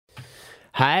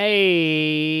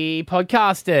Hey,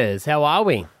 podcasters, how are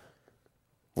we?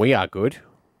 We are good.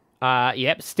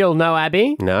 Yep, still no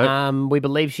Abby. No. We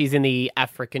believe she's in the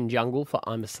African jungle for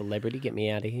I'm a Celebrity. Get me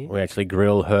out of here. We actually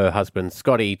grilled her husband,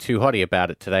 Scotty, too hotty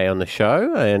about it today on the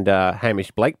show. And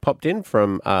Hamish Blake popped in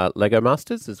from Lego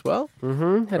Masters as well.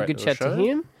 Mm-hmm. Had a good chat to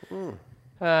him.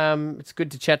 It's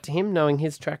good to chat to him, knowing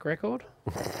his track record.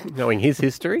 Knowing his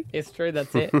history. History,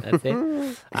 that's it. That's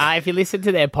it. If you listen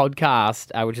to their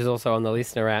podcast, which is also on the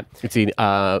Listener app. It's the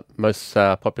most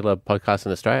popular podcast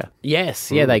in Australia.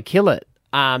 Yes, yeah, they kill it.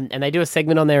 And they do a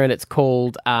segment on there, and it's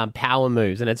called Power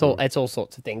Moves, and it's all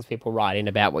sorts of things people write in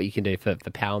about what you can do for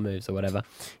power moves or whatever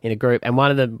in a group. And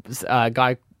one of the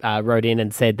guy wrote in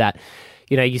and said that,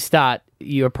 you know,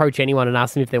 you approach anyone and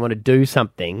ask them if they want to do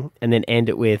something, and then end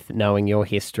it with knowing your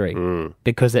history,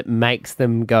 because it makes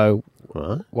them go,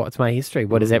 "What? What's my history?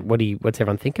 What is that? What's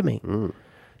everyone think of me?"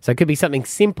 So it could be something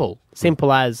simple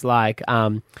as like,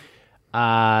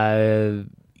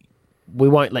 we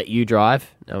won't let you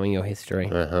drive, knowing your history.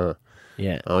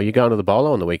 Yeah. Oh, you're going to the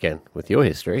bowler on the weekend with your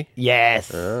history.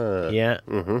 Yes. Yeah.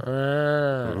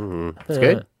 That's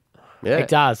good. Yeah. It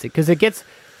does, because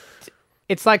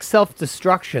it's like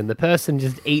self-destruction. The person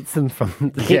just eats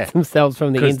themselves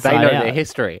from the inside out. Because they know their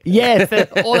history. Yes.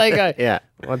 Or they go, Yeah.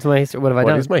 what's my history? What have I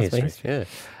done? What is my What's history?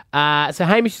 Yeah. So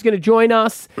Hamish is going to join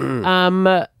us.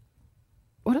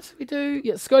 What else did we do?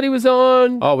 Yeah, Scotty was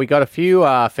on. Oh, we got a few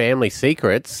family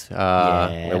secrets.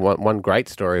 And one great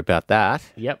story about that.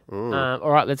 Yep. All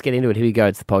right, let's get into it. Here we go.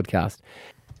 It's the podcast.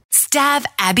 Stab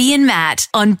Abby and Matt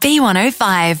on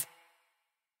B105.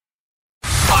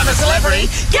 I'm a celebrity.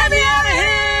 Get me out of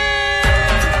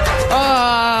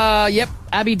here! Yep.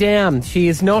 Abby down. She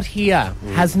is not here.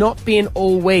 Has not been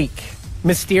all week.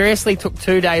 Mysteriously took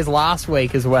 2 days last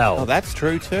week as well. Oh, that's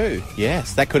true too.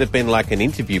 Yes, that could have been like an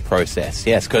interview process.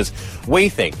 Yes, because we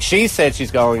think she said she's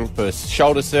going for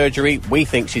shoulder surgery. We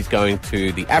think she's going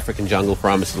to the African jungle for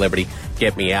I'm a Celebrity.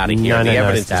 Get me out of here. No, the no,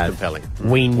 evidence Dad. is compelling.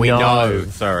 We know.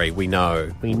 Sorry, we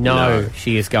know. We know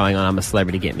she is going on I'm a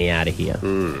Celebrity. Get me out of here.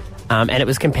 And it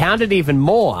was compounded even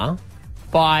more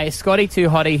by Scotty Too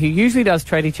Hottie, who usually does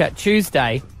Tradie Chat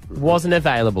Tuesday, wasn't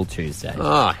available Tuesday.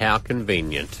 Oh, how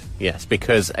convenient. Yes,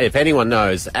 because if anyone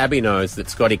knows, Abby knows that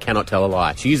Scotty cannot tell a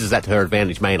lie. She uses that to her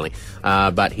advantage mainly,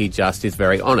 but he just is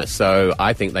very honest. So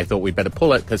I think they thought we'd better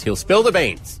pull it because he'll spill the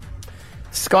beans.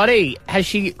 Scotty, has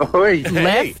she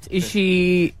left? Is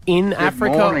she in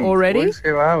Africa morning, already? Boys.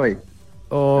 Who are we?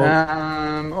 Or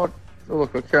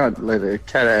Look, I can't let a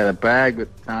cat out of the bag, but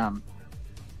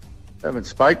haven't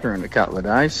spoken to her in a couple of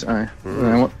days, so you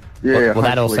know what? Yeah, well,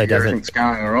 that also doesn't. Everything's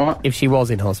going all right. If she was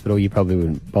in hospital, you probably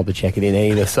wouldn't bother checking in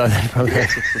either. So that probably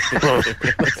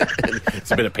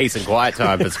It's a bit of peace and quiet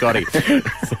time for Scotty. so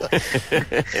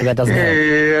that doesn't help.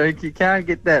 Yeah, you can't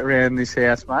get that round this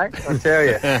house, mate. I tell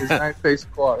you, there's no peace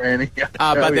and quiet around here.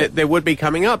 But there would be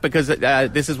coming up because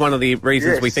this is one of the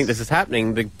reasons we think this is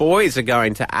happening. The boys are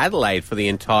going to Adelaide for the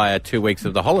entire 2 weeks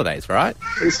of the holidays, right?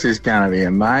 This is going to be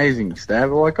amazing,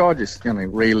 Stav. Like, I'm just going to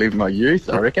relive my youth,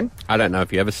 I reckon. I don't know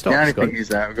if you ever stopped. The only Scott. thing is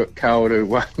that I've got cold.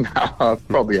 No, I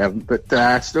probably haven't, but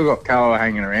still got cold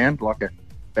hanging around like a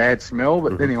bad smell.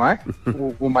 But anyway,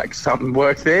 we'll make something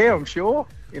work there, I'm sure.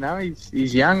 You know,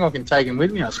 he's young. I can take him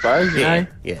with me, I suppose. You know?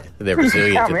 Yeah, they're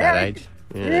resilient at that age.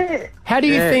 Yeah. How do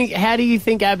you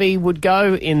think Abby would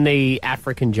go in the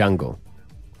African jungle?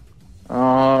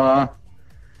 Look,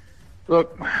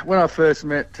 when I first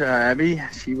met Abby,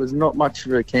 she was not much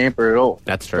of a camper at all.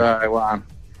 That's true. So,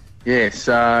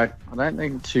 so I don't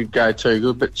think she'd go too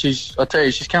good. But I tell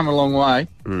you, she's come a long way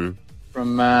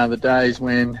from the days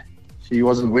when she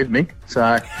wasn't with me.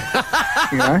 So,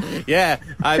 you know. Yeah,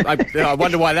 I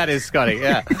wonder why that is, Scotty.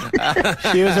 Yeah.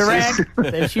 She was around,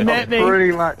 then she met me.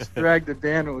 Pretty much dragged her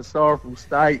down to a sorrowful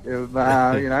state of,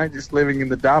 just living in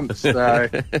the dumps. So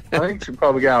I think she'll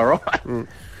probably go all right.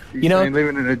 She's been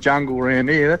living in a jungle around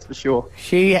here, that's for sure.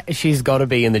 She's got to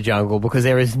be in the jungle because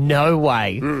there is no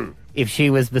way if she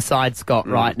was beside Scott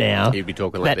right now... He'd be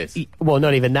talking like this. Well,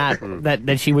 not even that,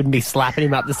 that she wouldn't be slapping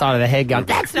him up the side of the head going,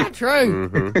 that's not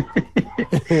true!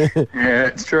 Yeah,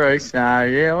 it's true. So, I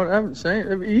haven't seen it.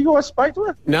 Have you guys spoke to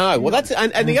her? No, well, that's...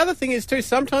 And the other thing is, too,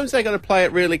 sometimes they're going to play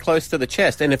it really close to the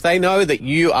chest. And if they know that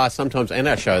you are sometimes in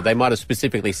our show, they might have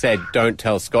specifically said, don't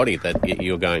tell Scotty that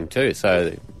you're going to,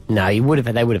 so... No, they would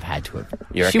have had to have.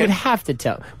 You reckon? She would have to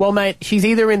tell. Well, mate, she's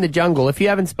either in the jungle. If you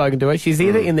haven't spoken to her, she's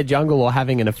either in the jungle or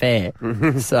having an affair.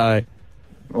 So,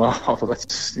 well,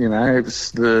 that's hope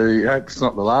it's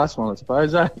not the last one, I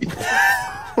suppose. Eh?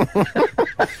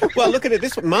 Well, look at it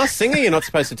this way. Masked Singer, you're not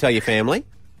supposed to tell your family.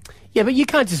 yeah, but you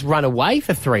can't just run away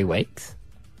for 3 weeks.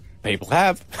 People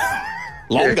have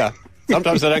longer.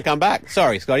 Sometimes they don't come back.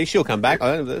 Sorry, Scotty, she'll come back.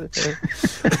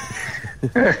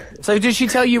 So did she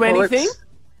tell you anything?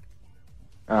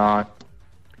 No,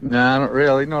 not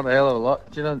really. Not a hell of a lot.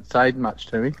 She doesn't say much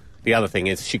to me. The other thing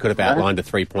is she could have outlined a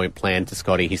 3-point plan to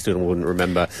Scotty. He still wouldn't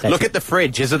remember. Look at the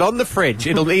fridge. Is it on the fridge?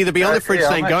 It'll either be on the fridge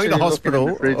saying going to hospital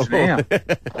or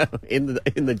in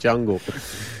the jungle.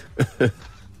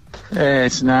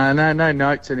 Yes, no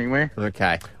notes anywhere.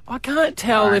 Okay. I can't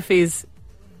tell if he's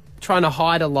trying to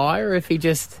hide a lie or if he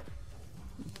just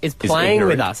is playing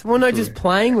with us. Well, no, just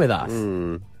playing with us.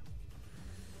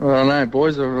 Well, no,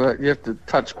 boys, you have to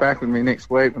touch back with me next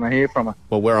week when I hear from her.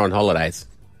 Well, we're on holidays.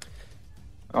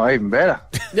 Oh, even better.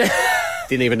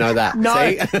 Didn't even know that. No,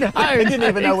 See? I didn't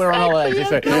even know we were on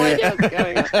holidays. No idea what's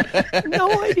going on.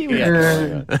 No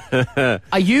idea what's going on.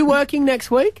 Are you working next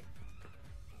week?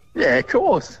 Yeah, of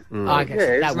course. Okay,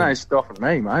 Yeah, there's no stopping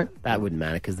me, mate. That wouldn't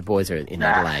matter because the boys are in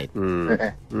Adelaide.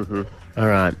 Yeah. All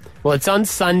right. Well, it's on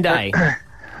Sunday.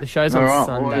 The show's on All right,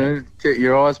 Sunday. well, get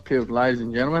your eyes peeled, ladies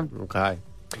and gentlemen. Okay.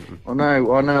 I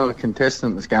know a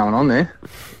contestant that's going on there.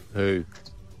 Who?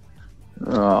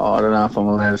 I don't know if I'm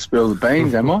allowed to spill the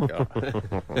beans, am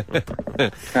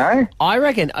I? Hey? I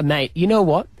reckon, mate, you know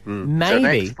what? It's an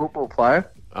Maybe. ex-football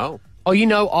player. Oh. Oh, you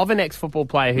know of an ex-football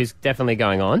player who's definitely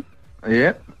going on?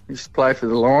 Yep. Used to play for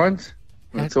the Lions.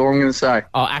 That's all I'm going to say.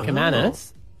 Oh,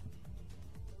 Ackermanis.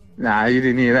 No, you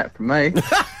didn't hear that from me.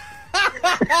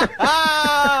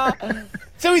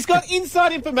 So he's got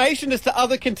inside information as to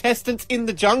other contestants in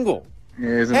the jungle.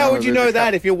 Yeah, How would you know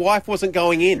that if your wife wasn't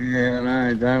going in? Yeah,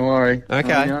 no, don't worry.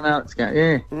 Okay. I know it's going.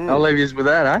 Yeah, I'll leave you with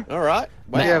that, eh? All right.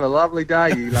 Wow. You have a lovely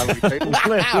day, you lovely people.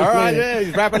 All right, yeah,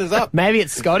 he's wrapping us up. Maybe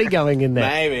it's Scotty going in there.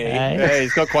 Maybe. Hey? Yeah,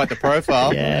 he's got quite the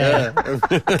profile. Yeah.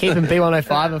 Keeping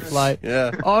B105 afloat.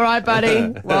 Yeah. All right,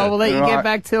 buddy. Well, we'll let you get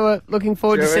back to it. Looking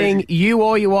forward to seeing you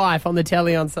or your wife on the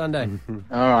telly on Sunday.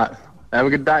 All right. Have a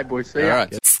good day, boys. See ya. All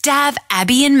right. Stab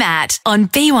Abby and Matt on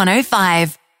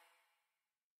B105.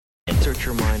 Search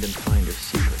your mind and find your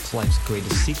secrets. Life's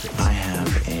greatest secrets. I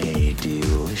have a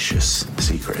delicious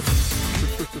secret.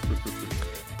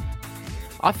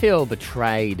 I feel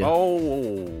betrayed.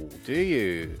 Oh, do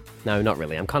you? No, not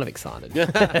really. I'm kind of excited.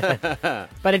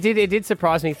 But it did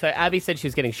surprise me. So Abby said she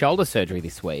was getting shoulder surgery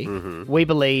this week. Mm-hmm. We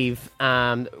believe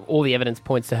all the evidence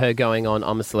points to her going on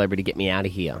I'm a Celebrity, Get Me Out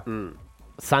of Here.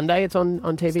 Sunday it's on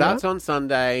TV? Starts on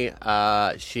Sunday.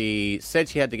 She said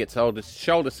she had to get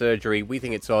shoulder surgery. We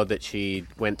think it's odd that she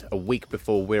went a week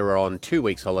before we were on 2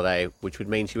 weeks holiday, which would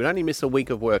mean she would only miss a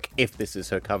week of work if this is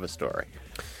her cover story.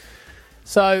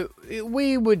 So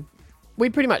we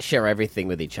pretty much share everything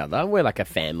with each other. We're like a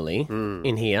family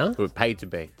in here. We're paid to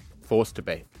be, forced to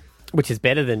be. Which is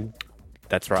better than,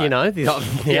 That's right. you know,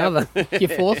 the other. You're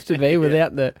forced to be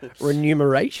without the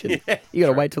remuneration. You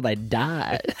got to wait till they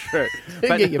die. True.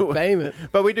 to get your payment.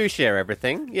 But we do share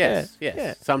everything. Yes, Yeah, yes.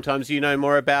 yeah. Sometimes we know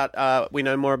more about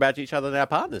each other than our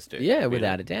partners do. Yeah,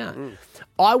 without a doubt.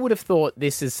 I would have thought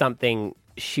this is something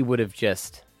she would have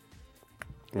just...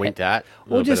 Winked at.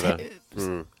 Or just Bit of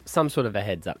a- some sort of a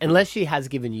heads up. Unless she has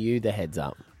given you the heads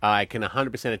up. I can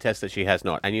 100% attest that she has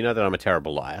not. And you know that I'm a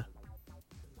terrible liar.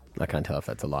 I can't tell if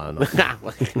that's a lie or not.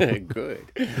 Good.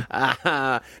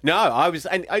 No, I was,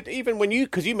 and even when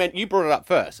because you brought it up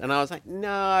first, and I was like,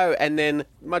 no. And then,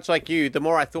 much like you, the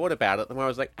more I thought about it, the more I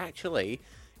was like, actually,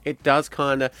 it does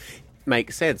kind of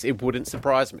make sense. It wouldn't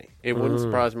surprise me. It wouldn't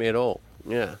surprise me at all.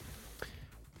 Yeah.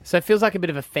 So it feels like a bit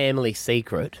of a family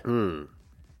secret,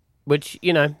 which,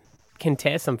 you know, can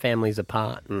tear some families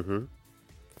apart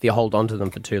if you hold on to them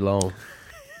for too long.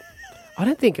 I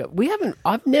don't think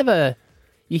I've never.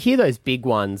 You hear those big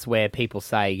ones where people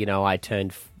say, you know, I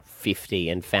turned 50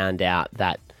 and found out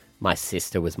that my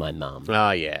sister was my mum.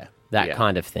 Oh, yeah. That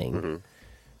kind of thing.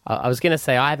 I was going to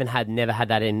say I never had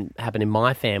that happen in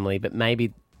my family, but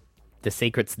maybe the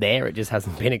secret's there. It just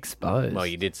hasn't been exposed. Well,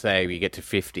 you did say you get to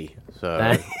 50,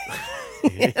 so...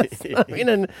 Yes,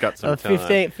 in Got some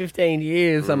time. 15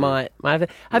 years, I might have.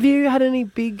 Have you had any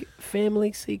big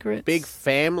family secrets? Big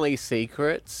family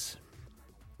secrets?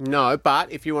 No,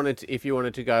 but if you wanted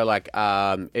to go like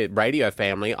radio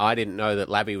family, I didn't know that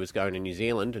Labby was going to New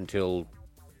Zealand until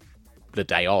the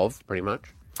day of, pretty much.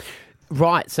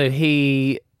 Right. So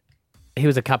he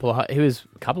was a couple of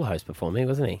hosts before me,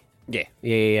 wasn't he? Yeah.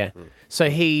 Yeah.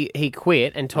 So he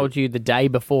quit and told you the day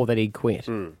before that he'd quit,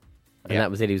 and that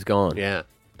was it. He was gone. Yeah,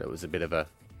 that was a bit of a.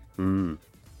 You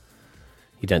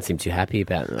don't seem too happy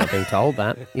about not being told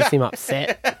that. You seem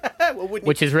upset.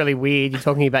 Which is really weird. You're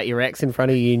talking about your ex in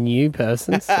front of your new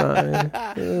person. So.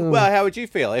 Well, how would you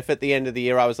feel if at the end of the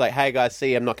year I was like, hey guys,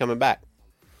 see, I'm not coming back?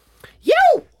 You!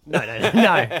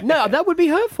 No, that would be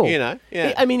hurtful. You know,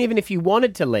 yeah. I mean, even if you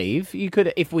wanted to leave, you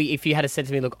could. If you had said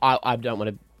to me, "Look, I don't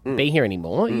want to be here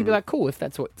anymore," you'd be like, "Cool, if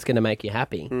that's what's going to make you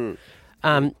happy."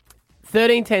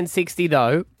 131060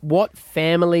 though, what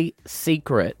family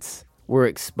secrets were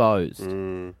exposed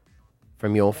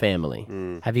from your family?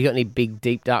 Have you got any big,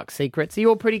 deep, dark secrets? Are you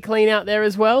all pretty clean out there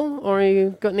as well, or have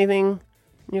you got anything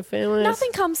in your family?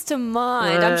 Nothing comes to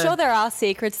mind. I'm sure there are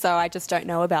secrets, though. I just don't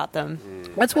know about them.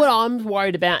 That's what I'm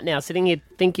worried about now, sitting here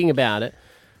thinking about it.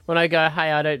 When I go,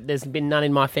 hey, there's been none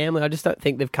in my family, I just don't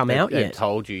think they've come out They've yet.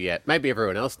 told you yet. Maybe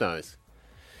everyone else knows.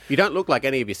 You don't look like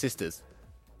any of your sisters.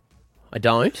 I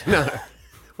don't? No.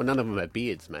 Well, none of them have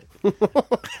beards, mate.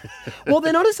 Well,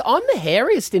 then I'm the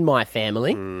hairiest in my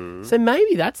family, so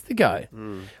maybe that's the go.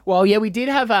 Well, yeah, we did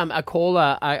have a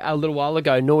caller a little while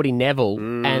ago, Naughty Neville,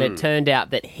 and it turned out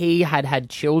that he had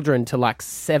children to like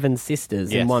 7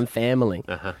 sisters in one family.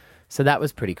 So that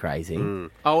was pretty crazy.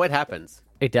 Oh, it happens.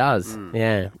 It does,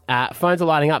 yeah. Phones are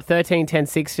lighting up,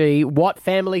 131060. What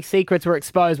family secrets were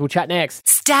exposed? We'll chat next.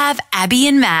 Stab Abby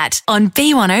and Matt on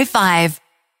B105.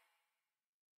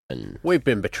 We've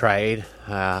been betrayed.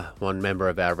 One member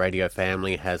of our radio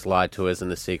family has lied to us and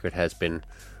the secret has been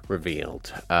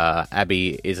revealed.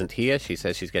 Abby isn't here. She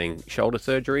says she's getting shoulder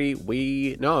surgery.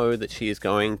 We know that she is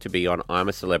going to be on I'm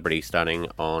a Celebrity starting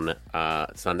on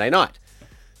Sunday night.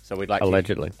 So we'd like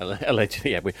Allegedly.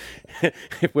 Allegedly, yeah.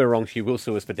 If we're wrong, she will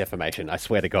sue us for defamation. I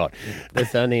swear to God.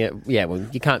 There's only well,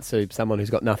 you can't sue someone who's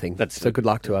got nothing. So good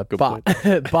luck to her. point.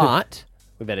 But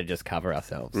we better just cover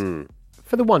ourselves.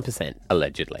 For the 1%.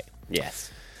 Allegedly.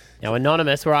 Yes. Now,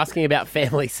 Anonymous, we're asking about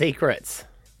family secrets.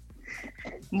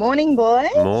 Morning, boys.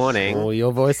 Morning. Oh,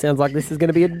 your voice sounds like this is going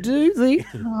to be a doozy.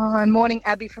 And morning,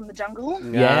 Abby from the jungle.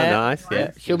 Yeah, nice.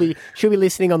 Yeah. She'll be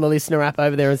listening on the listener app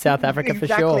over there in South Africa for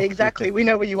sure. Exactly. We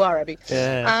know where you are, Abby.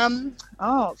 Yeah.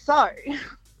 So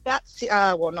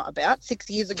about 6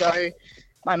 years ago,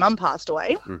 my mum passed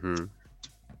away.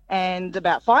 And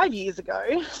about 5 years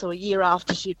ago, so a year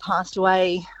after she passed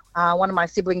away, one of my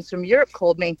siblings from Europe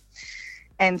called me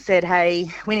and said,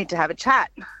 hey, we need to have a chat.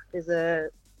 There's a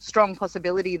strong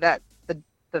possibility that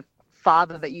the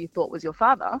father that you thought was your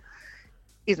father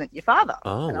isn't your father.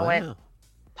 Oh, and I wow. went,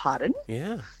 pardon?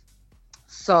 Yeah.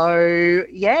 So,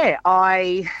 yeah,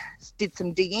 I did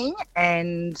some digging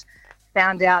and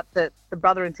found out that the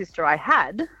brother and sister I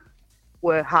had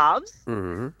were halves,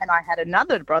 and I had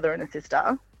another brother and a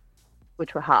sister,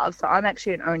 which were halves. So I'm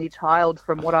actually an only child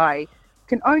from what I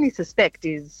can only suspect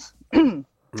is an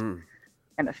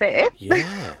affair.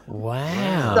 Yeah.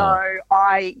 Wow.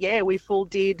 So we full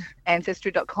did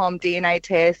Ancestry.com DNA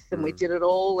tests and we did it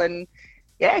all, and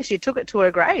yeah, she took it to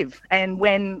her grave. And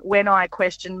when I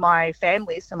questioned my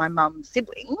family, so my mum's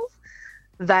siblings,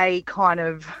 they kind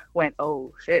of went,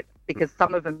 oh shit, because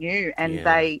some of them knew, and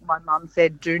my mum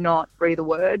said, do not breathe a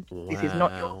word. Wow. This is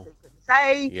not your secret to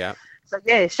say. Yeah. So,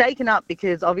 yeah, shaken up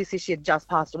because obviously she had just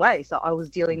passed away. So I was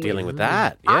dealing with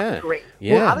that. Yeah. grief,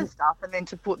 Yeah. other stuff, and then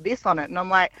to put this on it. And I'm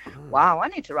like, wow, I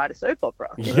need to write a soap opera.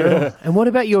 Yeah. And what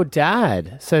about your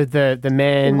dad? So the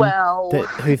man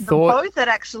who thought... Both that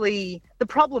actually... The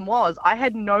problem was I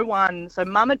had no one... So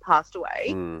Mum had passed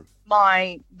away.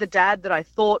 The dad that I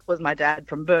thought was my dad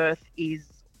from birth is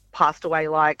passed away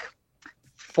like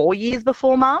 4 years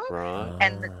before Mum. Right.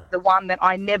 And the one that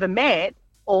I never met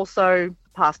also...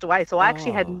 passed away, so I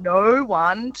actually had no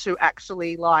one to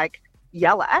actually like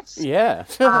yell at. Yeah.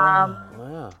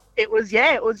 Wow. It was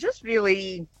just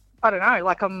really, I don't know,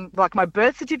 like my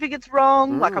birth certificate's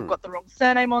wrong, like I've got the wrong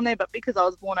surname on there, but because I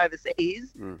was born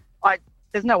overseas,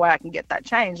 there's no way I can get that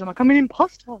changed. I'm like, I'm an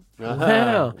imposter.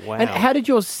 Wow. And how did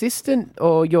your sister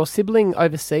or your sibling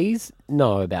overseas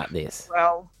know about this?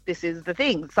 Well, this is the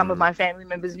thing. Some of my family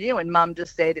members knew, and Mum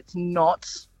just said it's not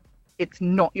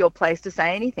your place to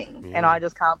say anything. And I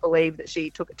just can't believe that she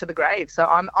took it to the grave. So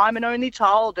I'm an only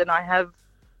child and I have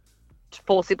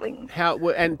 4 siblings.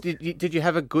 And did you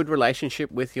have a good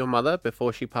relationship with your mother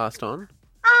before she passed on?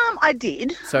 I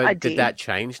did. So I did that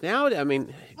change now? I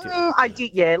mean... I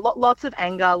did, yeah. Lots of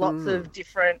anger, lots of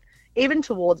different... Even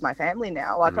towards my family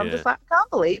now. Like, I'm just like, I can't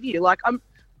believe you. Like,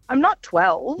 I'm not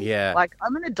 12. Yeah. Like,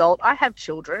 I'm an adult. I have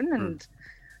children. And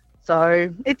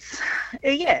so it's...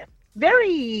 Yeah.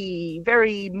 Very,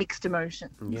 very mixed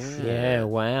emotions. Yeah,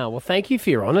 wow. Well, thank you for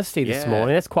your honesty this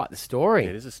morning. That's quite the story.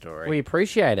 It is a story. We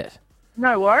appreciate it.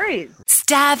 No worries.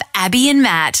 Stab Abby and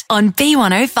Matt on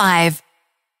B105.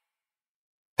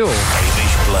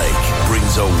 Hamish Blake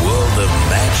brings a world of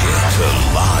magic to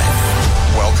life.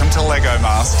 Welcome to Lego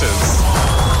Masters.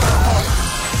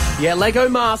 Yeah, Lego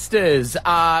Masters,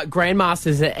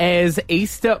 Grandmasters. It airs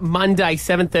Easter Monday,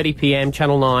 7:30 p.m,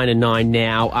 Channel 9 and 9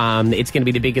 now. It's going to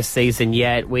be the biggest season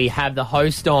yet. We have the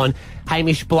host on,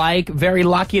 Hamish Blake. Very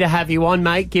lucky to have you on,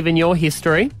 mate, given your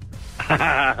history.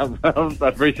 Well, I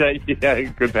appreciate you,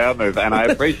 good power move, and I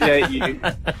appreciate you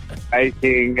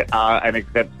making an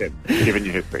exception, given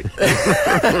your history.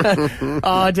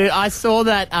 Oh, dude, I saw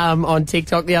that on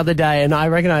TikTok the other day, and I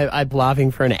reckon I'm laughing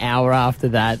for an hour after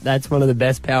that. That's one of the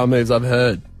best power moves I've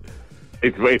heard.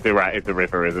 It's a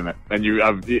ripper, isn't it? And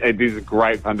it is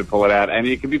great fun to pull it out, and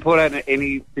it can be pulled out in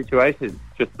any situation.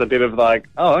 Just a bit of like,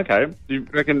 oh, okay, do you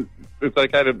reckon it's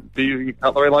okay to be using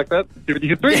cutlery like that? Given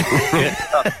your history?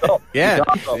 Yeah,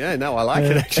 no, I like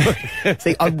it actually.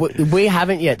 See, we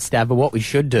haven't yet, Stav, but what we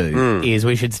should do is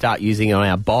we should start using it on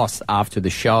our boss after the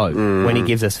show when he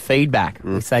gives us feedback.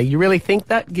 We say, you really think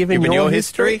that, given your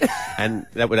history? And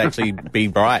that would actually be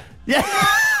right. Yeah.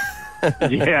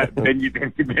 Yeah, then you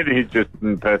just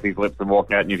Percy flips and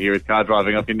walk out and you hear his car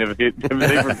driving off. You never hear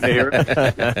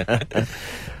it.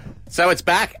 So it's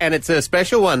back, and it's a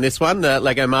special one, this one, the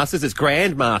Lego Masters. It's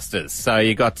Grandmasters, so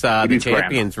you got the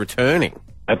champions returning.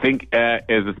 I think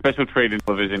as a special treat in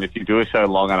television, if you do a show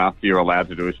long enough, you're allowed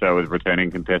to do a show with returning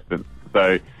contestants.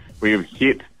 So we have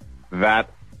hit that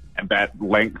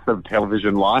length of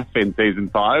television life in Season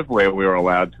 5 where we were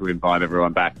allowed to invite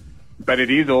everyone back. But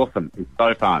it is awesome. It's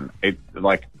so fun. It's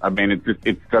like, I mean,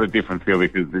 it's got a different feel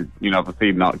because,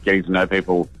 obviously not getting to know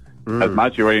people as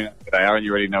much. You already know who they are and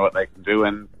you already know what they can do.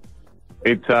 And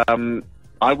it's,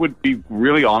 I would be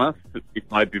really honest if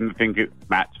I didn't think it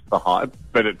matched the hype,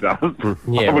 but it does.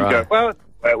 Yeah, I would right. go,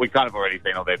 well, we kind of already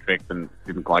seen all their tricks and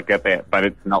didn't quite get there, but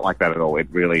it's not like that at all. It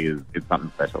really is. It's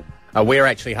something special. We're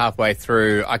actually halfway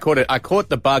through. I caught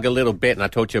the bug a little bit, and I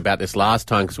talked to you about this last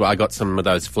time because I got some of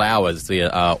those flowers, the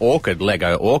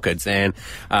Lego orchids, and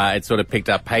it sort of picked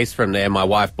up pace from there. My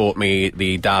wife bought me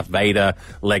the Darth Vader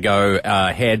Lego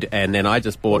head, and then I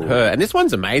just bought her. And this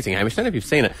one's amazing, Hamish. I don't know if you've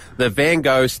seen it. The Van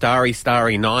Gogh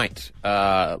Starry Night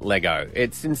Lego.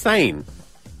 It's insane.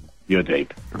 You're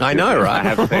deep. I know, right?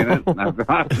 I have seen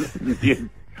it.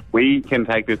 We can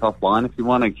take this offline if you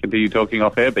want and continue talking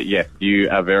off air, but yes, you're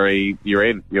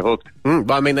in. You're hooked.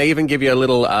 But I mean, they even give you a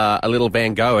little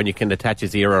Van Gogh, and you can attach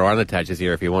his ear or unattach his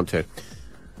ear if you want to.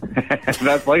 That's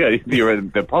Lego.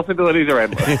 The possibilities are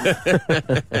endless.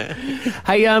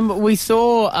 Hey, we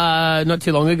saw not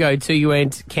too long ago too. You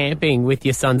went camping with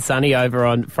your son Sonny over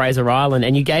on Fraser Island,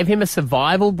 and you gave him a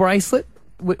survival bracelet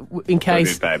in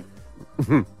case.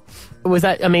 Was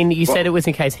that? I mean, you said it was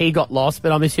in case he got lost,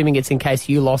 but I'm assuming it's in case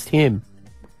you lost him.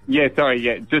 Yeah, sorry.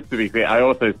 Yeah, just to be clear, I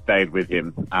also stayed with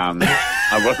him.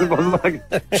 I wasn't like,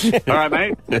 all right,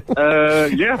 mate.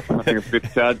 Yeah, I think I've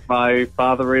discharged my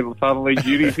fatherly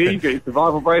duties here. You got your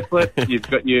survival bracelet. You've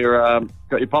got your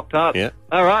Pop-Tart. Yeah.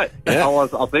 All right. Yeah.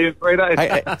 I'll see you in 3 days.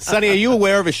 Hey, Sonny, are you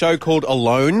aware of a show called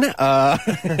Alone? Tell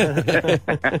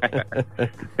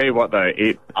you what, though,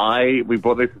 we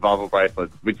bought these survival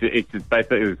bracelets, which it's just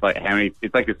basically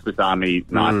it's like a Swiss Army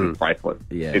knife bracelet.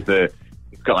 Yeah.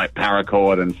 It's got like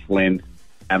paracord and flint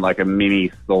and like a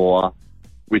mini saw,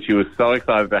 which he was so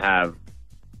excited to have.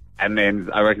 And then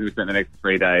I reckon we spent the next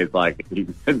 3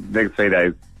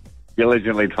 days,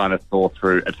 diligently trying to saw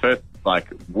through, at first, like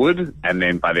wood, and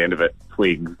then by the end of it,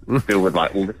 twigs, filled with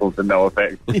like little to no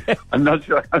effect. Yeah. I'm not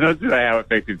sure how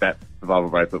effective that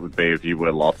survival bracelet would be if you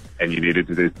were lost and you needed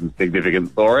to do some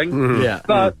significant sawing. Yeah.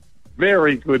 But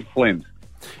very good flint.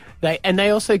 They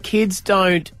also, kids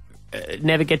don't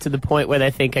never get to the point where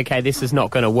they think, okay, this is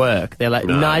not going to work. They're like,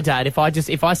 no, Dad, if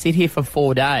I sit here for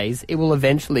 4 days, it will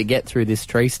eventually get through this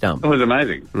tree stump. It was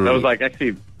amazing. I was like,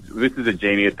 actually, this is a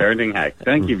genius parenting hack.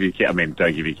 Don't give your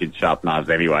kids sharp knives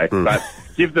anyway, but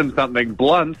give them something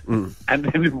blunt and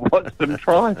then watch them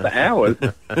try for hours.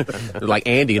 Like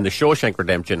Andy in the Shawshank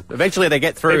Redemption. Eventually they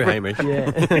get through, Hamish.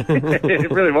 Yeah. It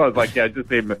really was. Like, just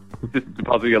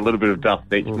depositing a little bit of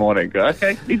dust each morning. Go,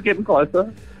 okay, he's getting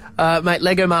closer. Mate,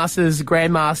 Lego Masters,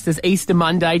 Grandmasters, Easter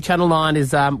Monday, Channel 9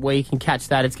 is where you can catch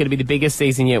that. It's going to be the biggest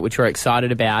season yet, which we're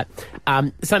excited about.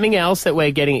 Something else that we're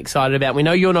getting excited about, we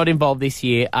know you're not involved this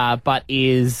year, but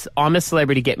is I'm a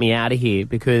Celebrity, Get Me Out of Here,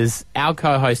 because our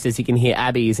co-host, as you can hear,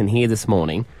 Abby, isn't here this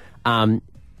morning.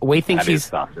 We think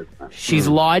she's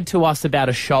lied to us about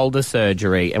a shoulder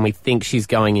surgery, and we think she's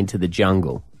going into the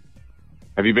jungle.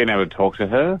 Have you been able to talk to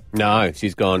her? No,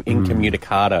 she's gone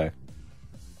incommunicado.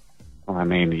 I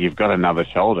mean, you've got another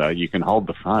shoulder. You can hold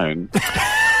the phone.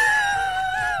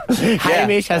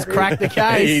 Hamish has cracked the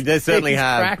case. He certainly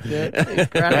has. Cracked it.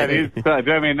 That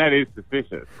is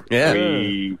suspicious.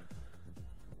 Yeah.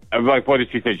 Like, what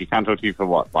did she say? She can't talk to you for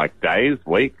what? Like days,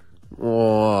 weeks?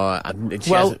 Or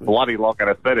bloody long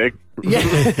anaesthetic.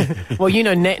 Yeah. Well,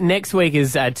 next week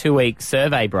is a 2-week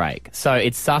survey break. So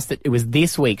it's sus that it was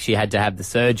this week she had to have the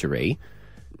surgery.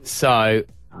 So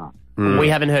we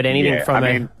haven't heard anything from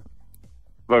her.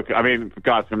 Look,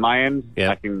 guys, from my end,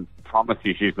 I can promise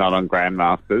you she's not on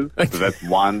Grandmasters. So that's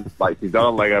one. Like, she's not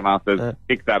on Lego Masters.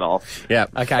 Tick that off. Yeah.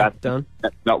 Okay, done.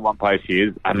 That's not one place she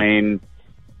is. I mean,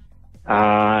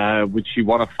 would she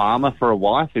want a farmer for a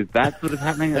wife? Is that sort of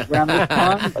happening around this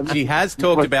time? She has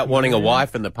talked about wanting a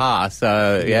wife in the past,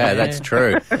 so yeah. That's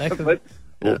true.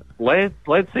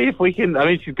 Let's see if we can. I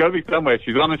mean, she's got to be somewhere.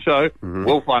 She's on a show.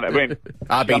 We'll find it. I mean,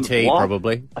 RBT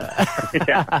probably.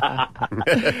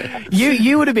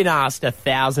 You would have been asked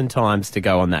 1,000 times to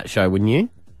go on that show, wouldn't you?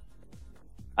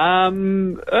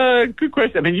 Good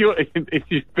question. I mean, if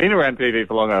you've been around TV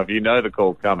for long enough, you know the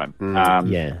call's coming.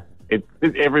 Yeah. It's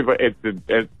everybody. It's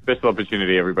a special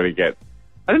opportunity everybody gets.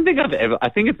 I don't think I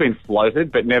think it's been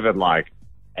floated, but never like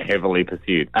heavily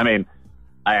pursued. I mean,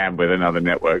 I am with another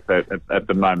network, so at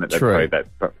the moment,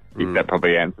 that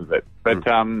probably answers it. But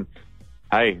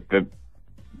hey,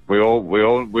 we all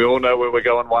know where we're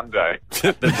going one day.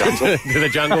 The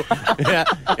jungle. Yeah.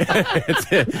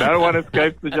 No one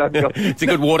escapes the jungle. It's a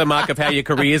good watermark of how your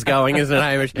career's going, isn't it,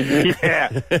 Hamish?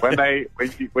 Yeah.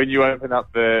 When you open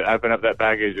up that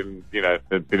baggage and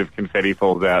the bit of confetti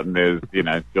falls out and there's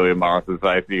Julia Morris's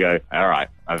face, you go, all right,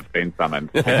 I've been summoned.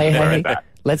 Hey.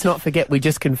 Let's not forget, we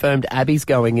just confirmed Abby's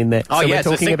going in there. Oh, so yes,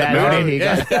 we're talking about her.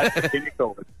 That's the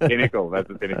pinnacle. That's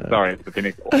the pinnacle. Sorry, it's the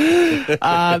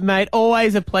pinnacle. Mate,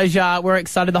 always a pleasure. We're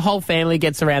excited. The whole family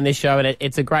gets around this show, and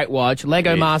it's a great watch.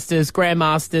 Lego Masters,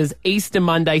 Grandmasters, Easter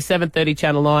Monday, 7:30,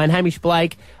 Channel 9. Hamish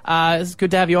Blake, it's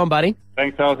good to have you on, buddy.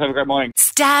 Thanks, fellas. Have a great morning.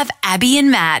 Stab Abby and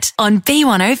Matt on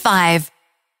B105.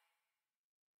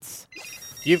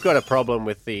 You've got a problem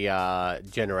with the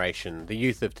generation, the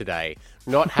youth of today,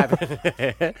 not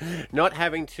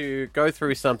having to go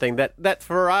through something that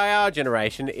for our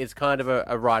generation is kind of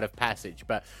a rite of passage.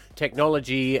 But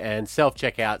technology and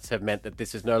self-checkouts have meant that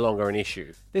this is no longer an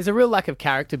issue. There's a real lack of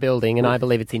character building, and I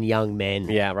believe it's in young men.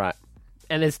 Yeah, right.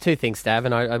 And there's two things, Stav,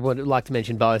 and I would like to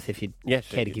mention both if you'd care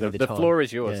to give me the time. The floor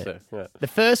is yours, sir. Yeah. The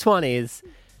first one is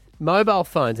mobile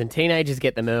phones, and teenagers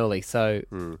get them early. So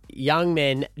young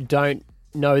men don't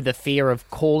know the fear of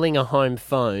calling a home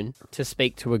phone to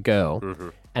speak to a girl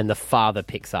and the father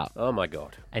picks up. Oh, my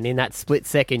God. And in that split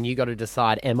second, you got to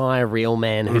decide, am I a real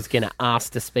man who's going to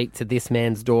ask to speak to this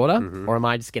man's daughter or am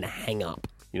I just going to hang up?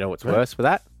 You know what's worse for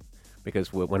that?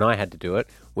 Because when I had to do it,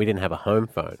 we didn't have a home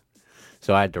phone.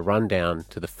 So I had to run down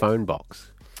to the phone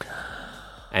box.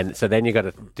 And so then you got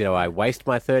to, do I waste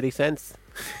my 30 cents?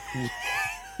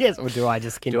 Yes, or do I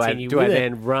just continue do I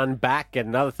then run back, get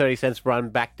another 30 cents, run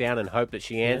back down and hope that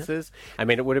she answers? I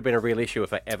mean, it would have been a real issue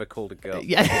if I ever called a girl.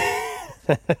 Yeah.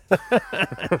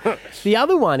 The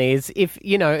other one is if,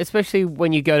 especially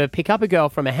when you go to pick up a girl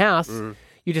from a house,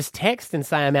 you just text and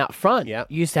say I'm out front. Yeah.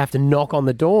 You used to have to knock on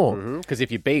the door. Because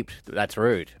if you beeped, that's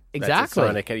rude. Exactly.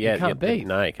 That's you can't beep.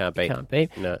 No, you can't beep. You can't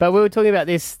beep. No. But we were talking about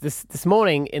this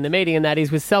morning in the meeting, and that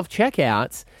is with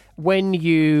self-checkouts, when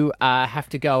you have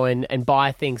to go and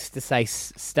buy things to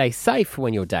stay safe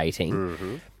when you're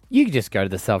dating, you can just go to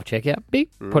the self-checkout,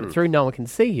 beep, put it through, no one can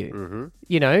see you.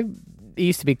 It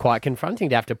used to be quite confronting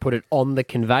to have to put it on the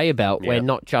conveyor belt where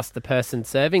not just the person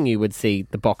serving you would see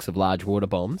the box of large water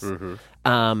bombs,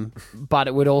 but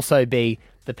it would also be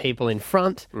the people in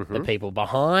front, the people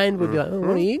behind would be like, oh,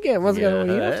 what are you getting? What's going on?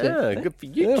 What are you up to? Good for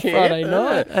you, champ. Friday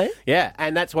night, eh? Yeah,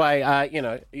 and that's why,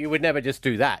 you would never just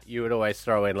do that. You would always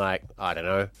throw in, like, I don't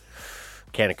know,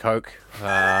 can of Coke,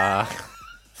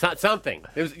 something.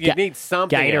 You need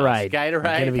something Gatorade. Gatorade. You're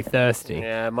going to be thirsty.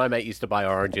 Yeah, my mate used to buy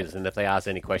oranges, and if they ask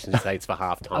any questions, he'd say it's for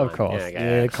half time. Of course.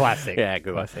 Yeah, classic. Yeah,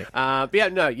 good classic. But yeah,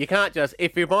 no, you can't just...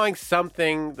 If you're buying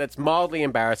something that's mildly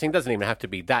embarrassing, doesn't even have to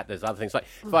be that. There's other things. Like,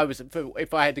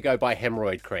 if I had to go buy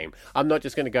hemorrhoid cream, I'm not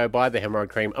just going to go buy the hemorrhoid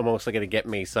cream. I'm also going to get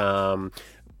me some...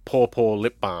 Paw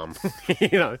lip balm,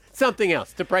 something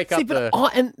else to break up the...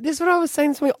 and this is what I was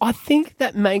saying to me. I think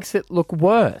that makes it look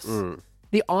worse.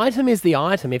 The item is the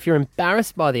item. If you're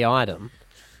embarrassed by the item,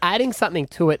 adding something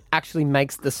to it actually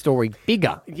makes the story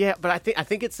bigger. Yeah, but I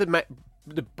think it's the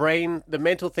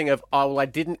mental thing of, oh, well, I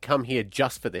didn't come here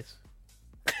just for this.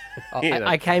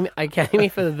 I came here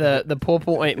for the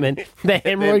pawpaw ointment. The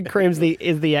hemorrhoid cream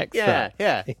is the extra.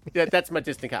 Yeah, that's my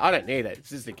just in case. I don't need it. It's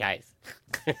just in case.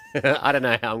 I don't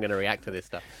know how I'm going to react to this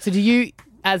stuff. So do you,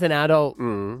 as an adult,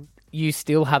 you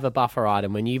still have a buffer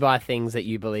item. When you buy things that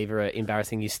you believe are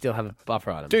embarrassing, you still have a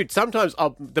buffer item. Dude, sometimes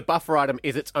the buffer item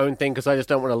is its own thing because I just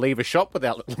don't want to leave a shop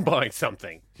without buying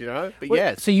something, you know? But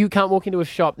yes. So you can't walk into a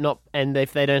shop, and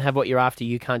if they don't have what you're after,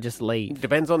 you can't just leave.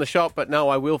 Depends on the shop, but no,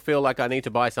 I will feel like I need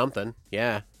to buy something.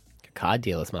 Yeah. Car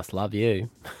dealers must love you.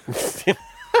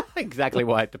 Exactly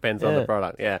why it depends on the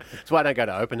product. Yeah, that's why I don't go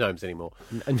to open homes anymore.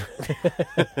 And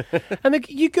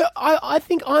I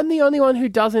think I'm the only one who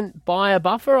doesn't buy a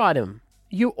buffer item.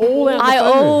 You all out. I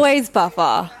always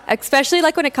buffer, especially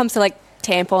like when it comes to like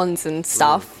tampons and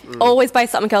stuff. Always buy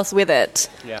something else with it.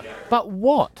 Yeah, but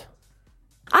what?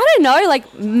 I don't know,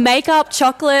 like makeup,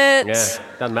 chocolate. Yeah,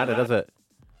 doesn't matter, does it?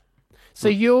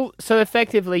 So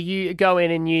effectively you go in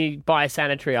and you buy a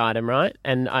sanitary item, right?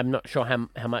 And I'm not sure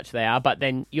how much they are, but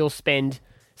then you'll spend,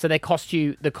 so they cost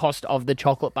you the cost of the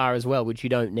chocolate bar as well, which you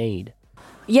don't need.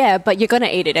 Yeah, but you're going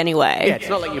to eat it anyway. Yeah, it's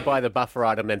not like you buy the buffer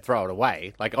item and then throw it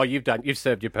away. Like, oh, you've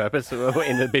served your purpose,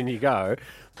 in the bin you go.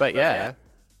 But yeah.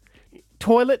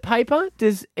 Toilet paper,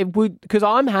 because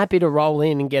I'm happy to roll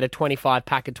in and get a 25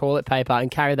 pack of toilet paper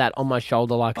and carry that on my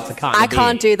shoulder like it's a carton. I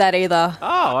can't do that either.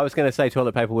 Oh, I was going to say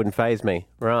toilet paper wouldn't faze me.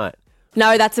 Right.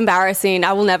 No, that's embarrassing.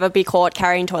 I will never be caught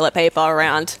carrying toilet paper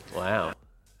around. Wow.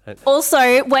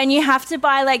 Also, when you have to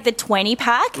buy like the 20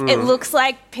 pack, it looks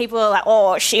like people are like,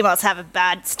 oh, she must have a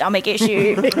bad stomach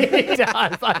issue. It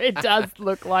does. It does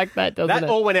look like that, doesn't it? That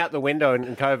all went out the window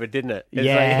in COVID, didn't it?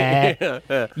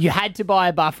 Yeah. You had to buy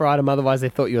a buffer item, otherwise they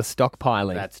thought you were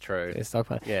stockpiling. That's true. You're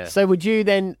stockpiling. Yeah. So would you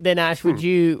then Ash, would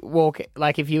you walk,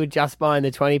 like if you were just buying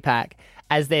the 20 pack,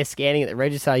 as they're scanning at the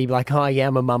register, you'd be like, oh yeah,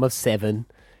 I'm a mum of 7,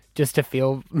 just to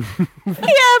feel...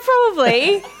 Yeah,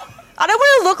 probably. I don't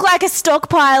want to look like a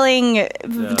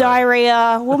stockpiling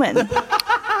diarrhea woman.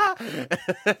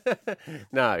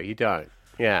 No, you don't.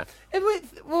 Yeah.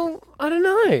 Well, I don't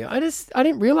know. I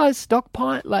didn't realise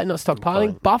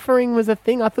buffering was a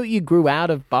thing. I thought you grew out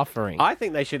of buffering. I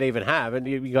think they should even have, and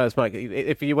you guys might,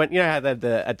 if you went, you know how at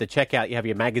the checkout you have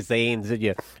your magazines and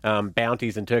your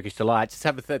bounties and Turkish delights, just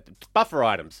have buffer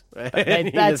items.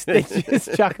 They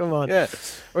just chuck them on. Yeah.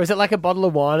 Or is it like a bottle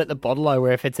of wine at the bottle-o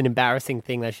where if it's an embarrassing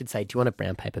thing, they should say, do you want a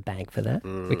brown paper bag for that?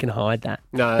 We can hide that.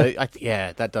 No,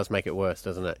 that does make it worse,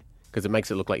 doesn't it? Because it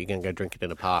makes it look like you're going to go drink it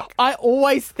in a park. I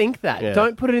always think that. Yeah.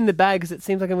 Don't put it in the bag because it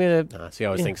seems like I'm going to... See, I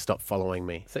always think, stop following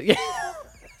me. So, yeah.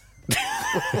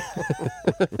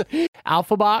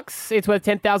 Alpha Bucks, it's worth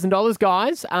 $10,000,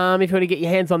 guys. If you want to get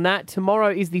your hands on that, tomorrow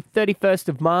is the 31st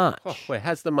of March. Oh, where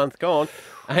has the month gone?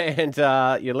 And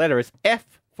your letter is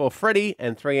F for Freddie,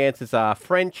 and 3 answers are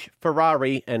French,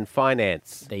 Ferrari, and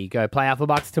finance. There you go. Play Alpha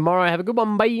Bucks tomorrow. Have a good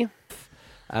one, bye.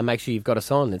 Make sure you've got us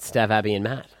on. It's Stav, Abby, and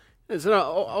Matt. There's an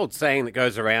old saying that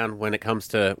goes around when it comes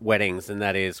to weddings, and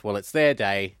that is, well, it's their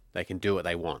day. They can do what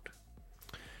they want.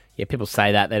 Yeah, people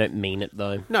say that. They don't mean it,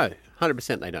 though. No,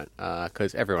 100% they don't,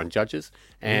 because everyone judges.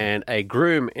 And a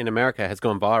groom in America has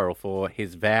gone viral for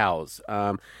his vows.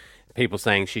 People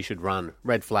saying she should run.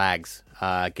 Red flags.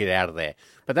 Get out of there.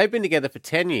 But they've been together for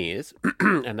 10 years,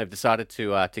 and they've decided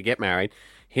to get married.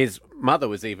 His mother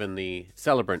was even the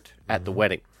celebrant at the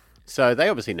wedding. So they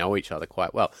obviously know each other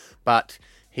quite well. But...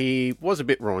 he was a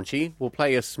bit raunchy. We'll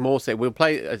play a small set. We'll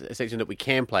play a section that we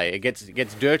can play. It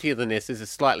gets dirtier than this. This is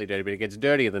slightly dirty, but it gets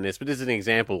dirtier than this. But this is an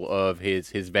example of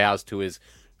his vows to his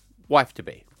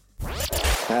wife-to-be.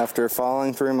 After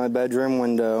falling through my bedroom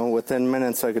window, within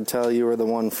minutes I could tell you were the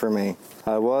one for me.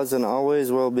 I was and always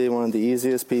will be one of the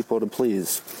easiest people to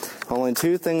please. Only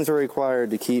 2 things are required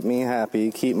to keep me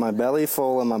happy: keep my belly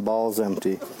full and my balls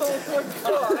empty.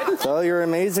 Though you're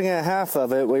amazing at half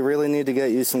of it, we really need to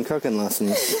get you some cooking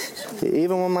lessons.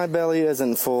 Even when my belly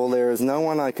isn't full, there is no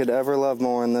one I could ever love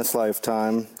more in this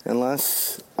lifetime,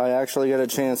 unless I actually get a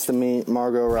chance to meet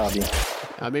Margot Robbie.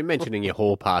 I mean, mentioning your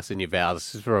hall pass and your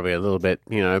vows is probably a little bit,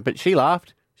 but she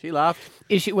laughed. She laughed.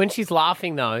 Is she, when she's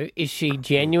laughing, though, is she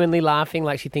genuinely laughing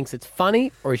like she thinks it's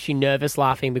funny, or is she nervous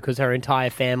laughing because her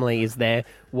entire family is there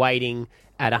waiting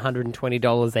at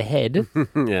 $120 a head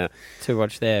to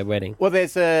watch their wedding? Well,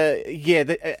 there's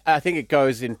I think it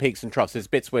goes in peaks and troughs. There's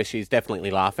bits where she's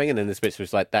definitely laughing, and then there's bits where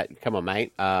it's like, that, come on,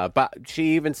 mate. But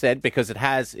she even said, because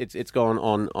it's gone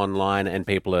online and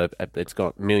it's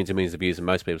got millions and millions of views, and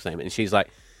most people saying it, and she's like,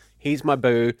 he's my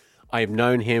boo. I've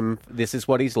known him. This is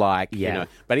what he's like. Yeah.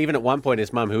 But even at one point,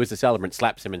 his mum, who is the celebrant,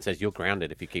 slaps him and says, "You're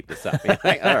grounded if you keep this up."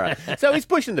 Like, all right. So he's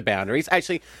pushing the boundaries.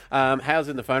 Actually, Hales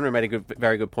in the phone room made a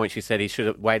very good point. She said he should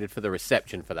have waited for the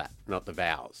reception for that, not the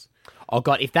vows. Oh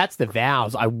God, if that's the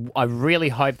vows, I really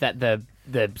hope that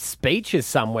the speech is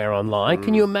somewhere online.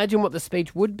 Can you imagine what the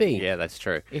speech would be? Yeah, that's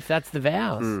true. If that's the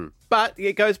vows. But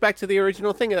it goes back to the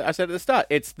original thing I said at the start.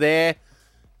 It's their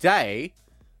day.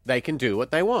 they can do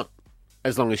what they want.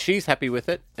 As long as she's happy with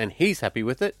it and he's happy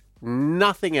with it,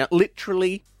 nothing else,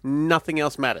 literally nothing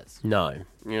else matters. No.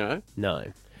 You know?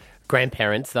 No.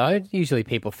 Grandparents, though, usually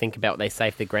people think about what they say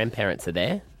if their grandparents are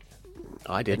there.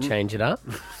 I They didn't. change it up.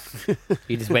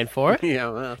 You just went for it? Yeah,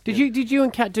 well. Did you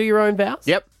and Kat do your own vows?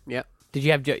 Yep. Did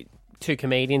you have two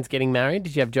comedians getting married?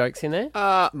 Did you have jokes in there?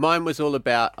 Mine was all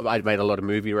about. I made a lot of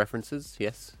movie references.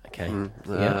 Yes. Okay. In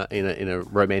a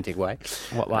romantic way.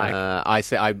 What like? I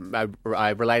said I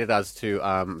related us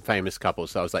to famous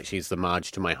couples. So I was like, she's the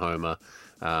Marge to my Homer,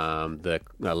 the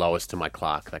Lois to my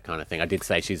Clark, that kind of thing. I did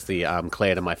say she's the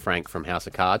Claire to my Frank from House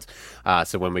of Cards.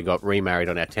 So when we got remarried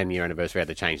on our 10-year anniversary, I had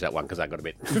to change that one because I got a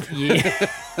bit.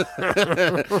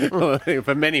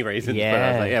 For many reasons. Yeah. But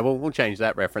I was like, yeah, we'll change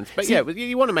that reference. But yeah,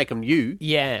 you want to make them you.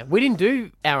 Yeah. We didn't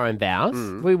do our own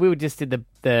vows. We just did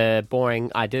the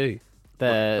boring I do.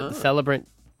 The celebrant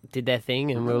did their thing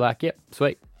and we were like, yep,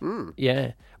 sweet.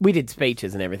 Yeah. We did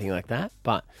speeches and everything like that.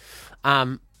 But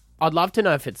I'd love to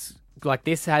know if it's like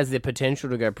this has the potential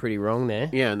to go pretty wrong there.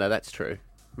 Yeah, no, that's true.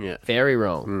 Yeah. Very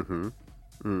wrong.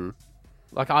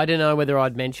 Like, I don't know whether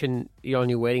I'd mention you on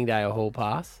your wedding day or hall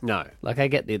pass. No. Like, I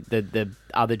get the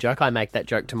other joke. I make that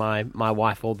joke to my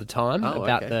wife all the time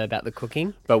about the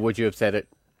cooking. But would you have said it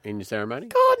in your ceremony?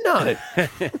 God, no.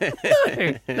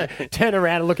 No. Turn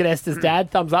around and look at Esther's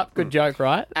dad. Thumbs up. Good joke,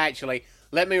 right? Actually,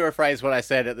 let me rephrase what I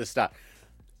said at the start.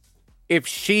 If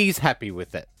she's happy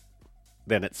with it,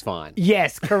 then it's fine.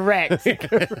 Yes, correct.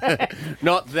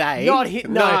 Not they. Not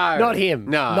him. No, not him.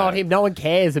 No. Not him. No one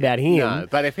cares about him. No,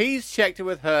 but if he's checked it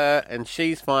with her and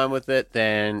she's fine with it,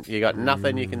 then you got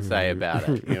nothing you can say about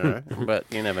it, you know? But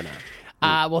you never know.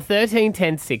 Well, 13,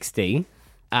 10, 60,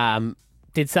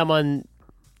 did someone...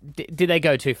 Did they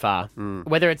go too far?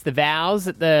 Whether it's the vows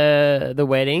at the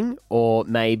wedding or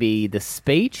maybe the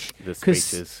speech. The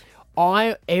speeches.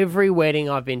 Every wedding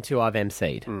I've been to, I've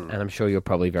emceed, and I'm sure you're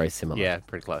probably very similar. Yeah,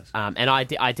 pretty close. And I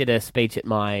did a speech at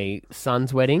my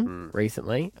son's wedding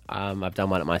recently. I've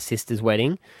done one at my sister's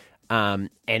wedding, and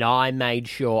I made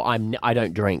sure I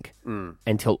don't drink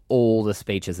until all the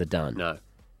speeches are done. No.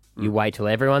 You wait till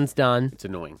everyone's done. It's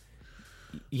annoying.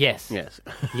 Yes.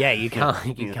 Yeah, you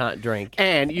can't can't drink.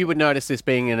 And you would notice this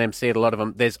being an MC at a lot of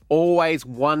them, there's always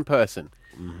one person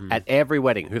at every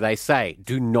wedding who they say,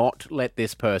 do not let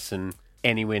this person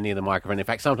anywhere near the microphone. In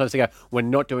fact, sometimes they go, we're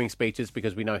not doing speeches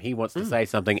because we know he wants to say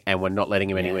something and we're not letting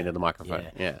him anywhere near the microphone.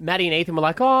 Yeah. Maddie and Ethan were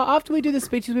like, after we do the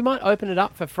speeches, we might open it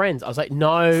up for friends. I was like,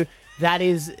 no, that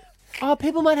is...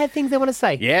 people might have things they want to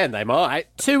say. Yeah, and they might.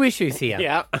 Two issues here.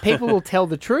 Yeah. People will tell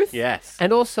the truth. Yes.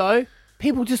 And also...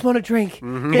 people just want to drink.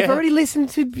 They've already listened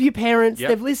to your parents. Yep.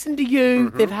 They've listened to you.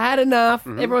 They've had enough.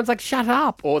 Everyone's like, shut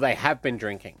up. Or they have been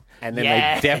drinking, and then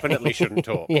they definitely shouldn't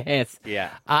talk. Yes. Yeah.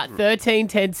 13,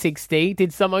 10, 60.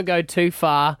 Did someone go too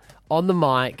far on the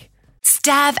mic?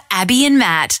 Stab Abby and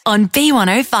Matt on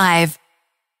B105.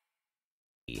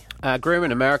 Groom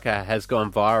in America has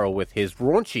gone viral with his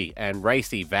raunchy and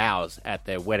racy vows at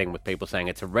their wedding, with people saying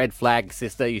it's a red flag,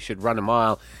 sister, you should run a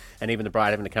mile. And even the bride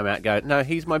having to come out and go, no,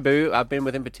 he's my boo. I've been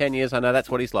with him for 10 years. I know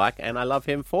that's what he's like, and I love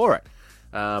him for it.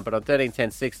 But on 13, 10,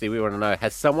 60, we want to know,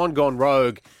 has someone gone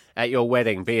rogue at your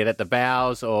wedding, be it at the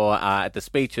vows or at the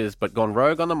speeches, but gone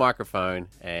rogue on the microphone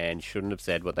and shouldn't have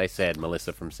said what they said?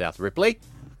 Melissa from South Ripley.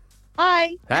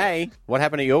 Hi. Hey, what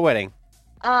happened at your wedding?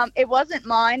 It wasn't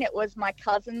mine. It was my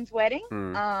cousin's wedding.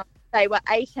 They were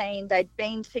 18. They'd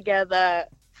been together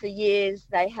for years.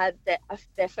 They had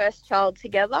their first child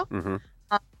together.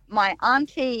 My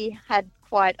auntie had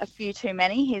quite a few too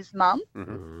many, his mum,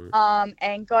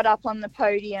 and got up on the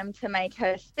podium to make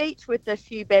her speech with a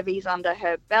few bevies under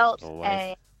her belt.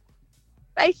 And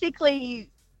basically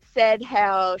said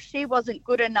how she wasn't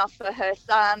good enough for her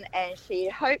son and she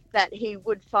hoped that he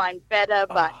would find better.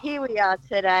 But here we are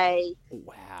today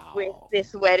with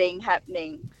this wedding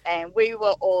happening. And we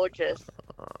were all just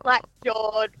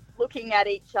black-jawed, looking at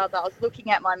each other. I was looking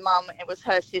at my mum. It was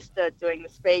her sister doing the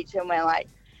speech, and we're like,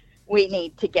 we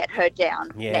need to get her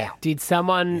down now. Did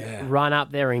someone run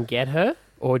up there and get her?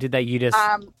 Or did you just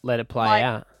let it play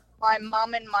out? My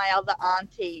mum and my other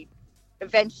auntie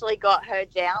eventually got her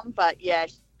down, but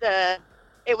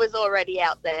it was already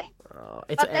out there.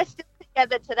 But they're still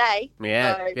together today.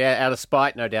 Yeah, so. Out of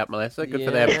spite, no doubt, Melissa. Good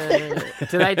for them.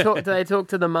 Do they talk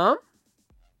to the mum?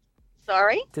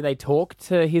 Sorry? Do they talk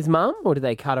to his mum, or do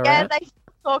they cut her out? Yeah, they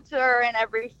talk to her and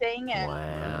everything.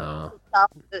 And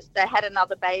they had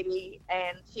another baby,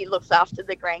 and she looks after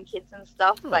the grandkids and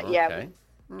stuff. But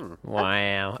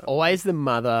Wow. Always the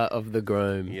mother of the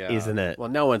groom, isn't it? Well,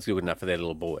 no one's good enough for their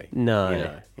little boy. No. You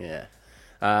know?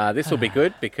 Yeah. This will be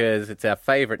good because it's our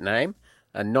favourite name.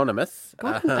 Anonymous.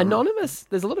 Anonymous.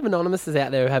 There's a lot of anonymouses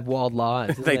out there who have wild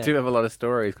lives. They do have a lot of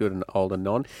stories, good and old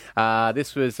anon.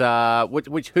 This was,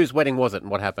 whose wedding was it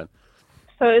and what happened?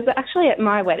 So it was actually at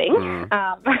my wedding.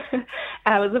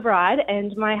 I was a bride,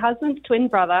 and my husband's twin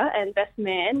brother and best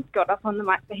man got up on the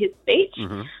mic for his speech.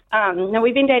 Now,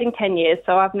 we've been dating 10 years,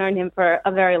 so I've known him for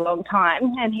a very long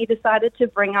time, and he decided to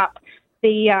bring up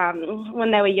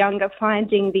when they were younger,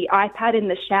 finding the iPad in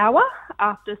the shower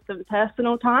after some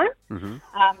personal time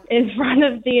in front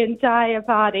of the entire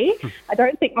party. I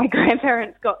don't think my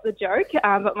grandparents got the joke,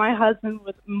 but my husband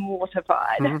was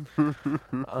mortified.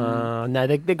 No,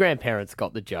 the grandparents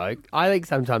got the joke. I think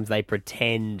sometimes they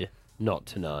pretend not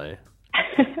to know.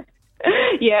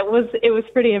 Yeah, it was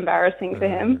pretty embarrassing for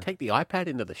him. Take the iPad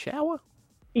into the shower?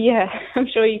 Yeah, I'm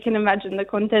sure you can imagine the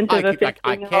content of a 15-year-old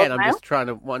I can. I'm male. just trying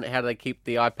to wonder how do they keep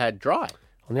the iPad dry?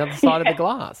 On the other side of the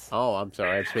glass. Oh, I'm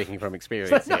sorry. I'm speaking from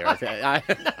experience here.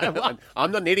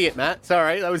 I'm not an idiot, Matt.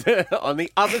 Sorry. That was on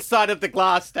the other side of the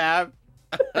glass, Stab.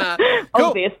 Cool.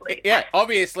 Obviously. Yeah,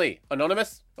 obviously.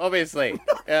 Anonymous? Obviously.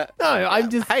 No, I'm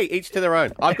just... Hey, each to their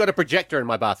own. I've got a projector in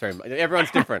my bathroom.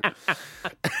 Everyone's different.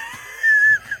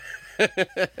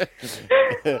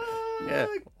 Yeah.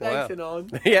 Thanks, Anon.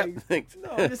 Yeah, thanks.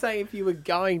 No, I'm just saying if you were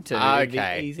going to, it'd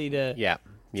be easy to... Yeah.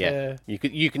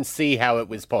 You can see how it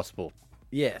was possible.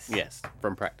 Yes,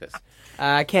 from practice.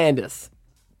 Candace.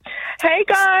 Hey,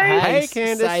 guys. Hey,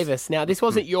 Candace. Save us. Now, this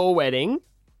wasn't your wedding.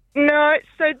 No,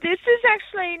 so this is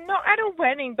actually not at a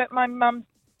wedding, but my mum's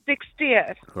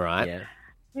 60th. Right. Yeah.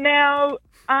 Now,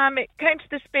 it came to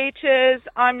the speeches.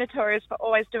 I'm notorious for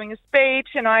always doing a speech,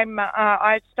 and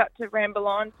I start to ramble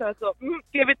on, so I thought,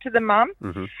 give it to the mum.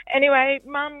 Anyway,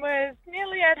 Mum was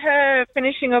nearly at her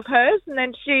finishing of hers, and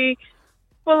then she,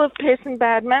 full of piss and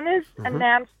bad manners,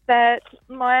 announced that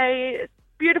my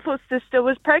beautiful sister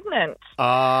was pregnant.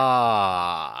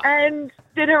 And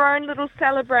did her own little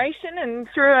celebration and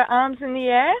threw her arms in the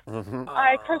air.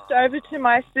 I crossed over to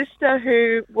my sister,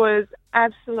 who was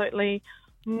absolutely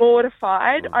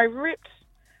mortified. I ripped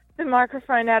the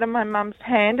microphone out of my mum's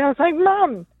hand. I was like,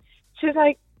 Mum. She was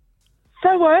like,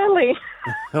 so early.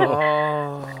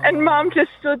 And Mum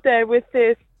just stood there with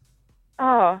this,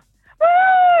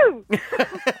 woo!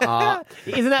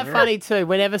 Isn't that funny too?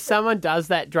 Whenever someone does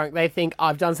that drunk, they think,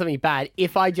 I've done something bad.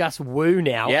 If I just woo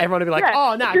now, everyone will be like,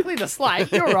 oh, no, clear the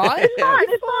slate. You're right.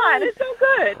 It's fine. It's all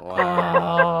good.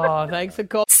 Oh, thanks for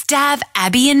calling. Stab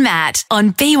Abby and Matt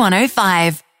on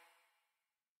B105.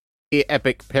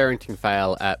 Epic parenting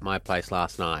fail at my place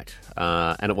last night,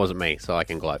 and it wasn't me, so I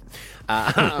can gloat.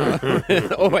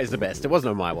 Always the best. It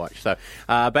wasn't on my watch. So,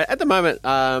 but at the moment,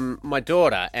 my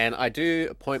daughter, and I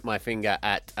do point my finger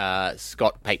at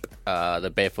Scott Pape,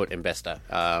 the barefoot investor,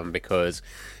 because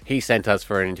he sent us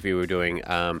for an interview. We were doing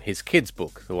his kids'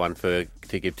 book, the one to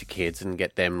give to kids and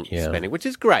get them spending, which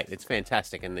is great. It's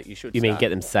fantastic, and that you should. You mean get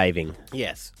them saving?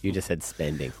 Yes. You just said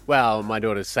spending. Well, my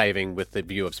daughter's saving with the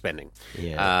view of spending.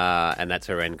 And that's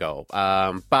her end goal.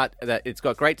 But it's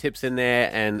got great tips in there,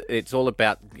 and it's all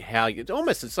about how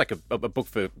it's like a book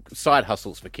for side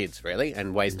hustles for kids, really,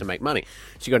 and ways to make money.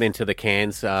 She got into the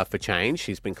cans for change.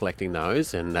 She's been collecting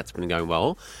those, and that's been going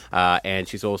well. And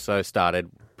she's also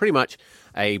started pretty much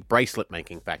a bracelet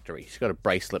making factory. She's got a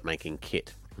bracelet making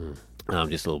kit.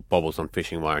 Just little bobbles on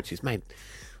fishing wire, and she's made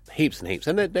heaps and heaps,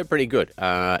 and they're pretty good.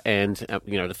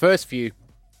 The first few,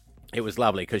 it was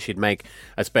lovely because she'd make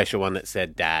a special one that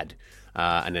said Dad,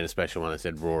 and then a special one that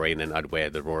said Rory, and then I'd wear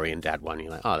the Rory and Dad one.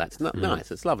 You're like, oh, that's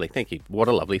nice. It's lovely. Thank you. What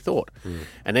a lovely thought.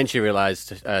 And then she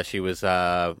realised she was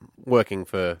working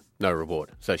for no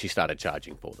reward, so she started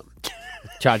charging for them.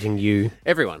 Charging you?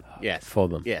 Everyone, yes. For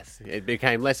them? Yes. It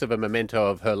became less of a memento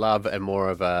of her love and more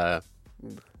of a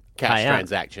cash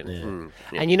transaction.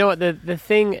 And you know what, the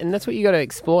thing, and that's what you got to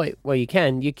exploit where you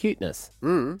can, your cuteness.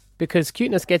 Because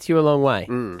cuteness gets you a long way.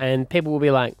 And people will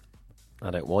be like, I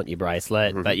don't want your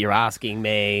bracelet, but you're asking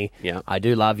me. Yeah. I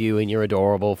do love you and you're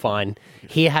adorable. Fine.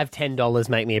 Here, have $10,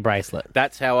 make me a bracelet.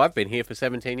 That's how I've been here for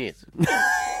 17 years.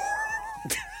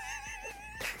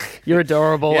 You're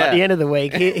adorable. At the end of the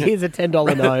week, here's a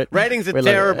 $10 note. Ratings are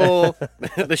terrible.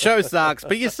 The show sucks,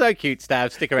 but you're so cute,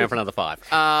 Stav. Stick around for another 5.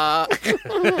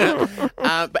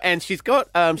 And she's got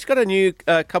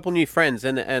a couple new friends,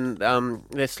 and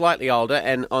they're slightly older.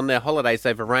 And on their holidays,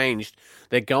 they've arranged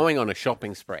they're going on a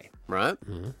shopping spree, right?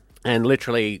 And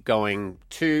literally going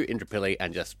to Indooroopilly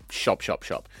and just shop.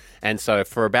 And so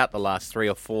for about the last 3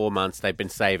 or 4 months, they've been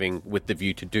saving with the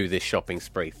view to do this shopping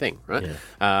spree thing, right?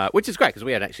 Which is great because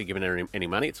we hadn't actually given her any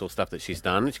money. It's all stuff that she's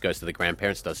done. She goes to the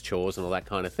grandparents, does chores and all that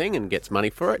kind of thing, and gets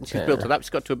money for it. And she's built it up. She's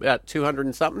got to about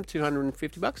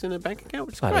 $250 in her bank account,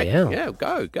 which is great. Hell. Yeah,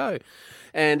 go.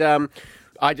 And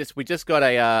We just got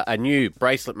a new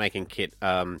bracelet making kit.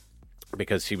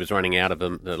 Because she was running out of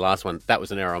them, the last one. That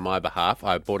was an error on my behalf.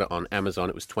 I bought it on Amazon.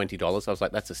 It was $20. I was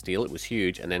like, that's a steal. It was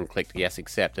huge. And then clicked yes,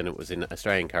 accept. And it was in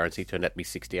Australian currency. Turned out to be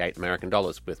 $68 American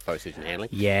with postage and handling.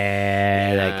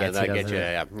 Yeah, that gets you.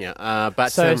 Yeah.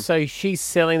 But so she's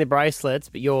selling the bracelets,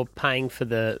 but you're paying for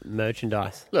the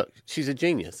merchandise. Look, she's a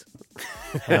genius.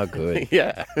 How good.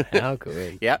 Yeah. How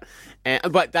good. Yeah.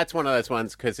 But that's one of those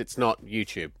ones because it's not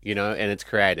YouTube, and it's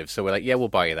creative. So we're like, yeah, we'll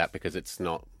buy you that because it's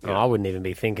not. I wouldn't even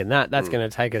be thinking that. That's going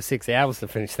to take her 6 hours to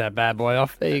finish that bad boy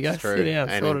off. There you go. True. Sit down,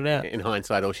 sort it out. In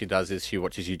hindsight, all she does is she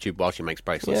watches YouTube while she makes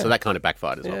bracelets. So that kind of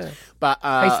backfired as well. But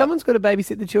hey, someone's got to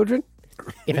babysit the children.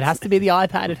 If it has to be the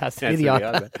iPad, it has to be the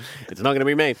iPad. It's not going to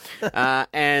be me.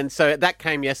 And so that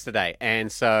came yesterday.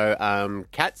 And so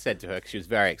Kat said to her, because she was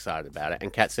very excited about it,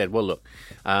 and Kat said, well, look,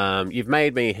 you've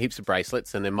made me heaps of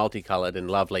bracelets and they're multicoloured and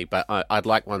lovely, but I'd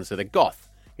like ones that are goth.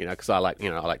 Because I like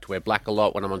to wear black a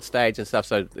lot when I'm on stage and stuff.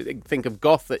 So think of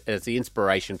goth as the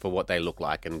inspiration for what they look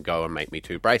like, and go and make me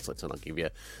 2 bracelets, and I'll give you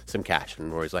some cash.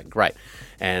 And Rory's like, great.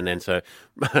 And then so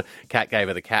Kat gave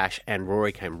her the cash, and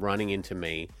Rory came running into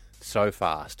me so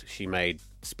fast. She made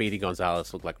Speedy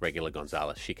Gonzalez look like regular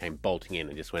Gonzalez. She came bolting in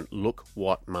and just went, look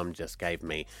what Mum just gave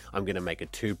me. I'm going to make her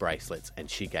 2 bracelets,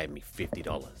 and she gave me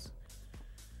 $50.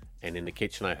 And in the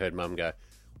kitchen, I heard Mum go,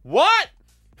 what?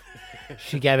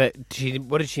 She gave it.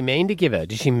 What did she mean to give her?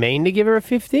 Did she mean to give her a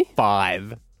 50?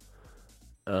 5.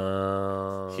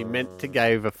 She meant to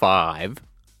give her 5.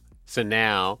 So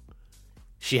now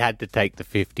she had to take the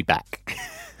 50 back.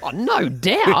 Oh, no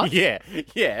doubt. Yeah.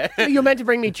 You're meant to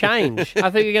bring me change. I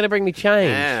think you're going to bring me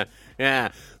change.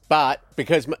 Yeah. But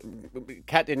because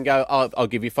Kat didn't go, I'll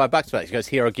give you $5 for that. She goes,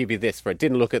 here, I'll give you this for it.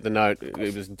 Didn't look at the note.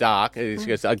 It was dark. She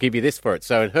goes, I'll give you this for it.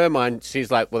 So in her mind, she's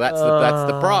like, well, that's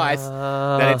the price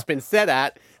that it's been set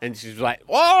at. And she's like,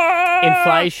 whoa!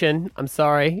 Inflation. I'm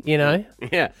sorry,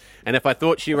 Yeah. And if I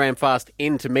thought she ran fast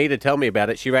into me to tell me about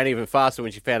it, she ran even faster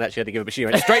when she found out she had to give it, but she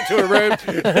went straight to her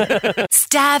room.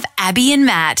 Stab Abby and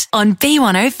Matt on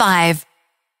B105.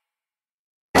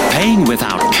 Paying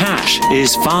without cash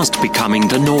is fast becoming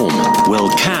the norm. Will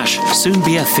cash soon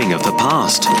be a thing of the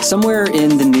past? Somewhere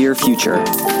in the near future,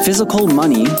 physical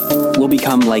money will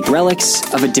become like relics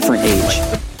of a different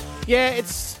age. Yeah,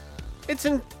 it's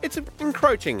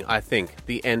encroaching, I think,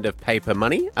 the end of paper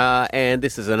money. And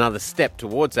this is another step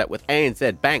towards that with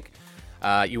ANZ Bank.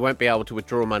 You won't be able to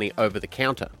withdraw money over the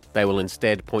counter. They will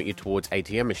instead point you towards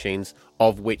ATM machines,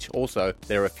 of which also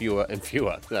there are fewer and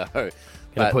fewer. So,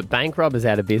 going to put bank robbers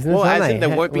out of business, well, aren't they? There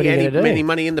won't be any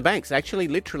money in the banks. Actually,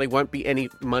 literally won't be any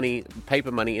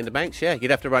paper money in the banks. Yeah,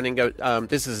 you'd have to run in and go,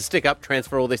 this is a stick-up,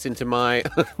 transfer all this into my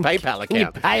PayPal account. Can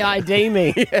you pay ID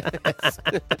me? Yes.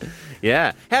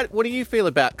 Yeah. What do you feel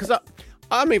about... Because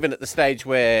I'm even at the stage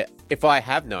where if I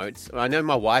have notes, I know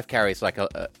my wife carries like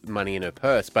money in her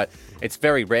purse, but it's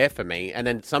very rare for me. And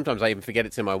then sometimes I even forget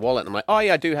it's in my wallet. And I'm like, oh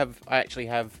yeah, I actually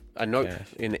have a note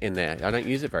in there. I don't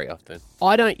use it very often.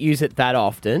 I don't use it that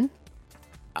often.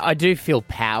 I do feel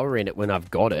power in it when I've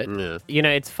got it. Yeah.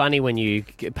 It's funny when you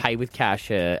pay with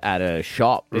cash at a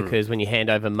shop because when you hand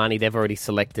over money, they've already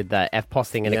selected the FPOS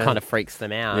thing and it kind of freaks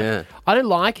them out. Yeah. I don't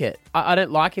like it. I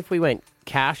don't like if we went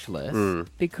cashless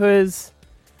because...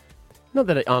 Not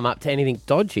that I'm up to anything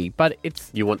dodgy, but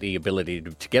it's... You want the ability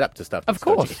to get up to stuff. Of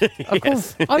course. Of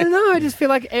course. I don't know. I just feel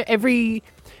like every...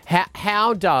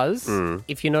 How does,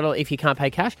 if you can't pay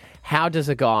cash, how does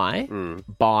a guy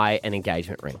buy an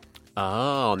engagement ring?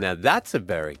 Oh, now that's a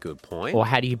very good point. Or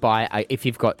how do you buy, if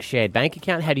you've got shared bank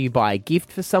account, how do you buy a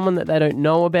gift for someone that they don't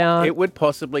know about? It would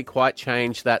possibly quite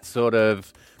change that sort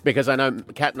of... Because I know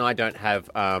Kat and I don't have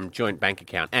joint bank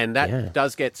account, and that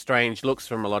does get strange looks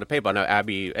from a lot of people. I know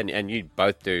Abby and you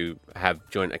both do have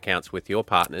joint accounts with your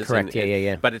partners. Correct,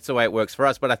 yeah. But it's the way it works for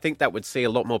us. But I think that would see a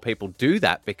lot more people do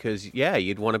that because,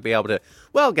 you'd want to be able to,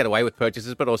 get away with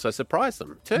purchases, but also surprise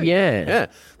them too. Yeah.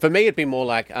 For me, it'd be more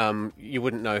like you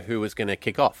wouldn't know who was going to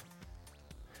kick off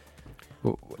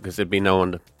because there'd be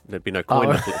no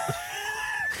coin.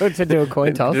 To do a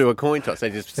coin toss. Do a coin toss. They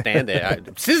just stand there.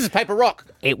 Scissors, paper, rock.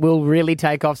 It will really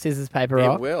take off scissors, paper,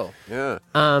 rock. It will, yeah.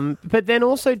 But then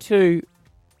also, too,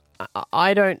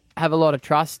 I don't have a lot of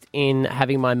trust in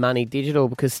having my money digital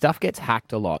because stuff gets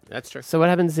hacked a lot. That's true. So what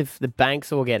happens if the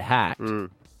banks all get hacked?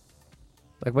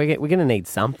 Like, we're going to need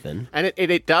something. And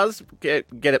it does get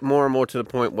it more and more to the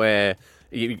point where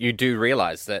you do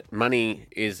realise that money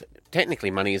is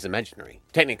imaginary.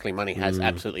 Technically, money has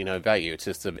absolutely no value. It's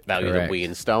just the value that we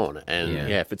instill on it. And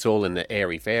if it's all in the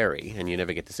airy-fairy and you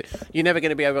never get to see... You're never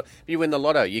going to be able... If you win the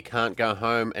lotto, you can't go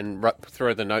home and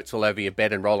throw the notes all over your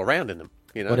bed and roll around in them.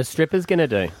 What a stripper's going to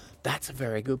do. That's a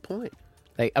very good point.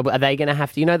 Are they going to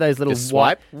have to? You know those little Just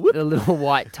swipe? the little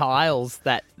white tiles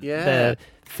that the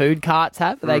food carts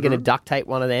have? Are they going to duct tape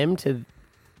one of them to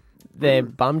their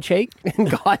bum cheek? And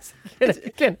guys are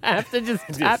going to have to just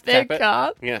tap their tap it.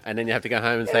 card. Yeah, and then you have to go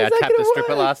home and say, I Is that tapped the gonna stripper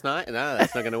work? last night. No,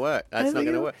 that's not going to work. That's How's not it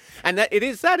going to gonna- work. And it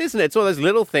is that, isn't it? It's all those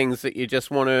little things that you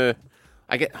just want to...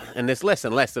 and there's less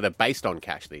and less that are based on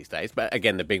cash these days. But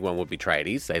again, the big one would be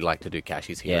tradies. They like to do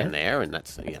cashies here Yeah. and there, and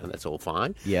that's all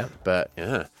fine. Yeah. But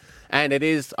yeah. And it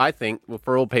is, I think,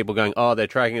 for all people going, oh, they're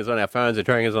tracking us on our phones, they're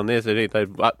tracking us on this, they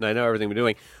know everything we're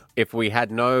doing. If we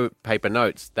had no paper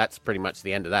notes, that's pretty much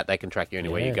the end of that. They can track you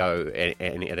anywhere you go at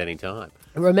any time.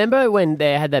 Remember when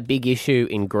they had that big issue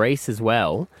in Greece as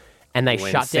well, and they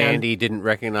when shut Sandy didn't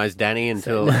recognise Danny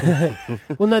until...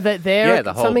 Well, no,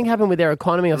 the whole- something happened with their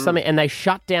economy or something, and they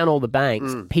shut down all the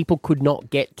banks. People could not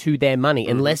get to their money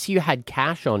unless you had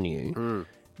cash on you.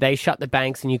 They shut the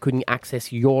banks, and you couldn't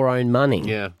access your own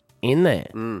money in there.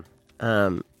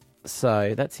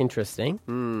 So that's interesting.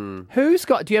 Who's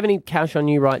got? Do you have any cash on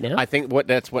you right now? I think I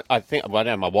don't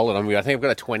have my wallet on me. I think I've got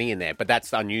a 20 in there, but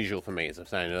that's unusual for me, as I was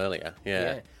saying earlier.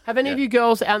 Yeah. Have any of you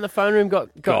girls out in the phone room got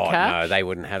God, cash? no, they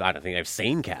wouldn't have. I don't think they've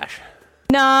seen cash.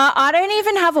 Nah, I don't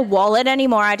even have a wallet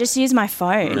anymore. I just use my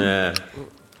phone. Yeah.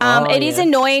 It is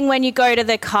annoying when you go to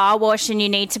the car wash and you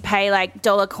need to pay like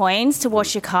dollar coins to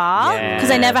wash your car because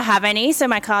I never have any, so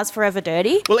my car's forever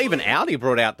dirty. Well, even Audi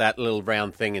brought out that little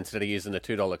round thing instead of using the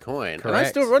 $2 coin. And I Correct.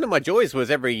 still, one of my joys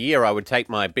was every year I would take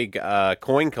my big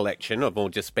coin collection of all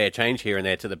just spare change here and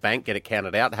there to the bank, get it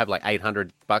counted out, have like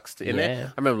 $800 in Yeah. there.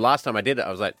 I remember last time I did it,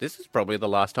 I was like, this is probably the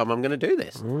last time I'm going to do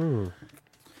this.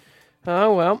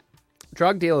 Oh, well.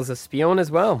 Drug dealers are spewing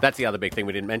as well. That's the other big thing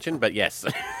we didn't mention, but yes.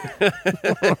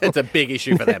 It's a big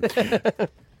issue for them.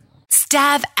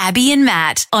 Stab Abby and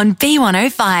Matt on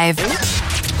B105.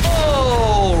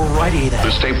 Alrighty then.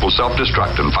 This tape will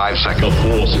self-destruct in 5 seconds. The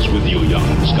Force is with you, young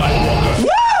Skywalker.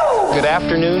 Good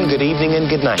afternoon, good evening, and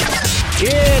good night.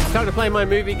 Yeah, it's time to play my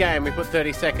movie game. We put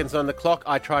 30 seconds on the clock.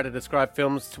 I try to describe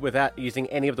films without using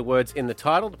any of the words in the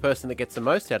title. The person that gets the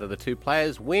most out of the two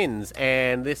players wins.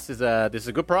 And this is a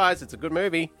good prize. It's a good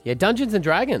movie. Yeah, Dungeons and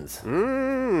Dragons.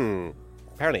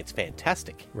 Apparently it's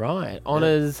fantastic. Right.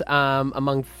 Honours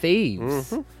Among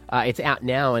Thieves. It's out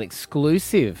now and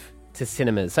exclusive to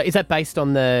cinemas. So is that based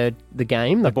on the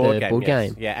game? The board board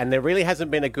yes. game? Yeah, and there really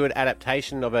hasn't been a good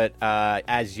adaptation of it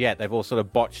as yet. They've all sort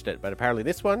of botched it, but apparently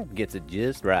this one gets it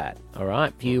just right. All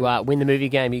right. If you win the movie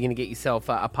game, you're going to get yourself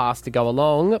a pass to go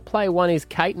along. Player one is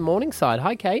Kate in Morningside.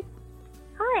 Hi, Kate.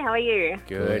 Hi, how are you?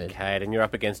 Good, Kate. And you're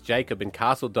up against Jacob in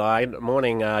Castledine.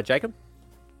 Morning, Jacob.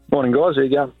 Morning, guys. How you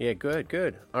going? Yeah,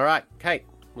 good. All right, Kate,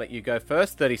 let you go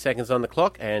first. 30 seconds on the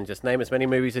clock, and just name as many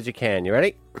movies as you can. You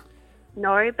ready?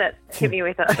 No, but hit me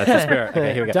with it. That's the spirit.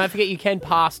 Okay, here we go. Don't forget you can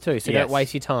pass too, so Yes. don't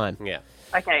waste your time. Yeah.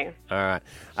 Okay. All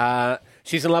right.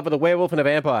 She's in love with a werewolf and a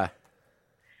vampire.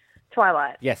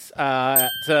 Twilight. Yes.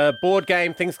 It's a board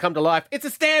game. Things come to life. It's a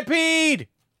stampede.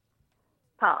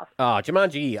 Pass. Oh,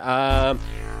 Jumanji.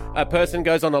 A person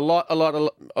goes on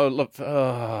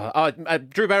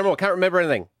Drew Barrymore. Can't remember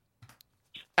anything.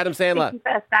 Adam Sandler.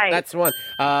 51st Date. That's the one.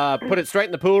 Put it straight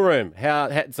in the pool room.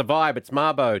 It's a vibe. It's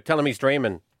Marbo. Tell him he's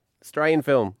dreaming. Australian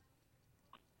film.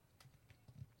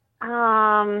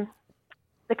 The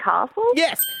Castle?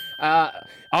 Yes.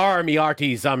 Army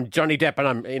Arties. I'm Johnny Depp and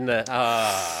I'm in the...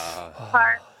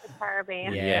 Pirates of the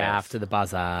Caribbean. Yeah, Yes. after the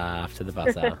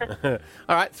buzzer.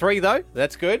 All right, 3 though.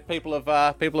 That's good. People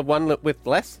have won with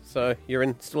less, so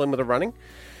you're still in with the running.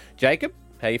 Jacob,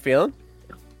 how you feeling?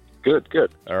 Good.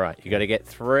 All right, you got to get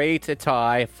 3 to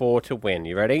tie, 4 to win.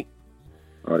 You ready?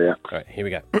 Oh, yeah. All right, here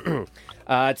we go.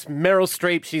 It's Meryl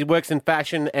Streep. She works in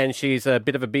fashion and she's a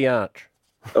bit of a biatch.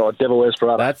 Oh, Devil Wears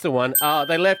Prada. That's the one.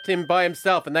 They left him by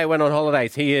himself and they went on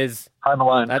holidays. He is... Home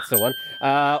Alone. That's the one.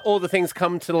 All the things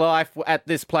come to life at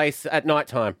this place at night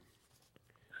time.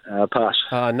 Pass.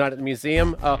 Night at the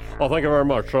museum. Thank you very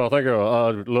much. Thank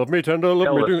you. Love me tender,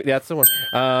 love me do. That's the one.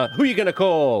 Who are you going to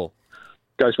call?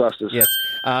 Ghostbusters. Yes.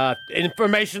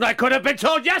 Information I could have been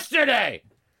told yesterday.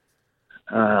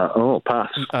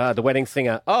 Pass. The Wedding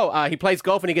Singer. He plays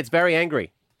golf and he gets very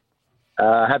angry.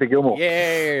 Happy Gilmore.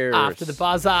 Yes. After the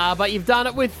buzzer, but you've done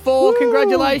it with 4.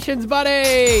 Congratulations,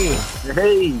 buddy.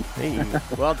 Hey.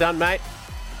 Well done, mate.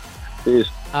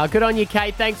 Cheers. Good on you,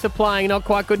 Kate. Thanks for playing. Not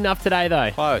quite good enough today, though.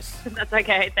 Close. That's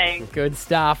okay, thanks. Good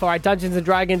stuff. All right, Dungeons and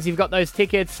Dragons, you've got those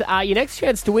tickets. Your next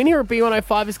chance to win here at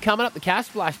B105 is coming up. The Cash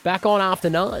Splash back on after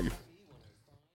 9.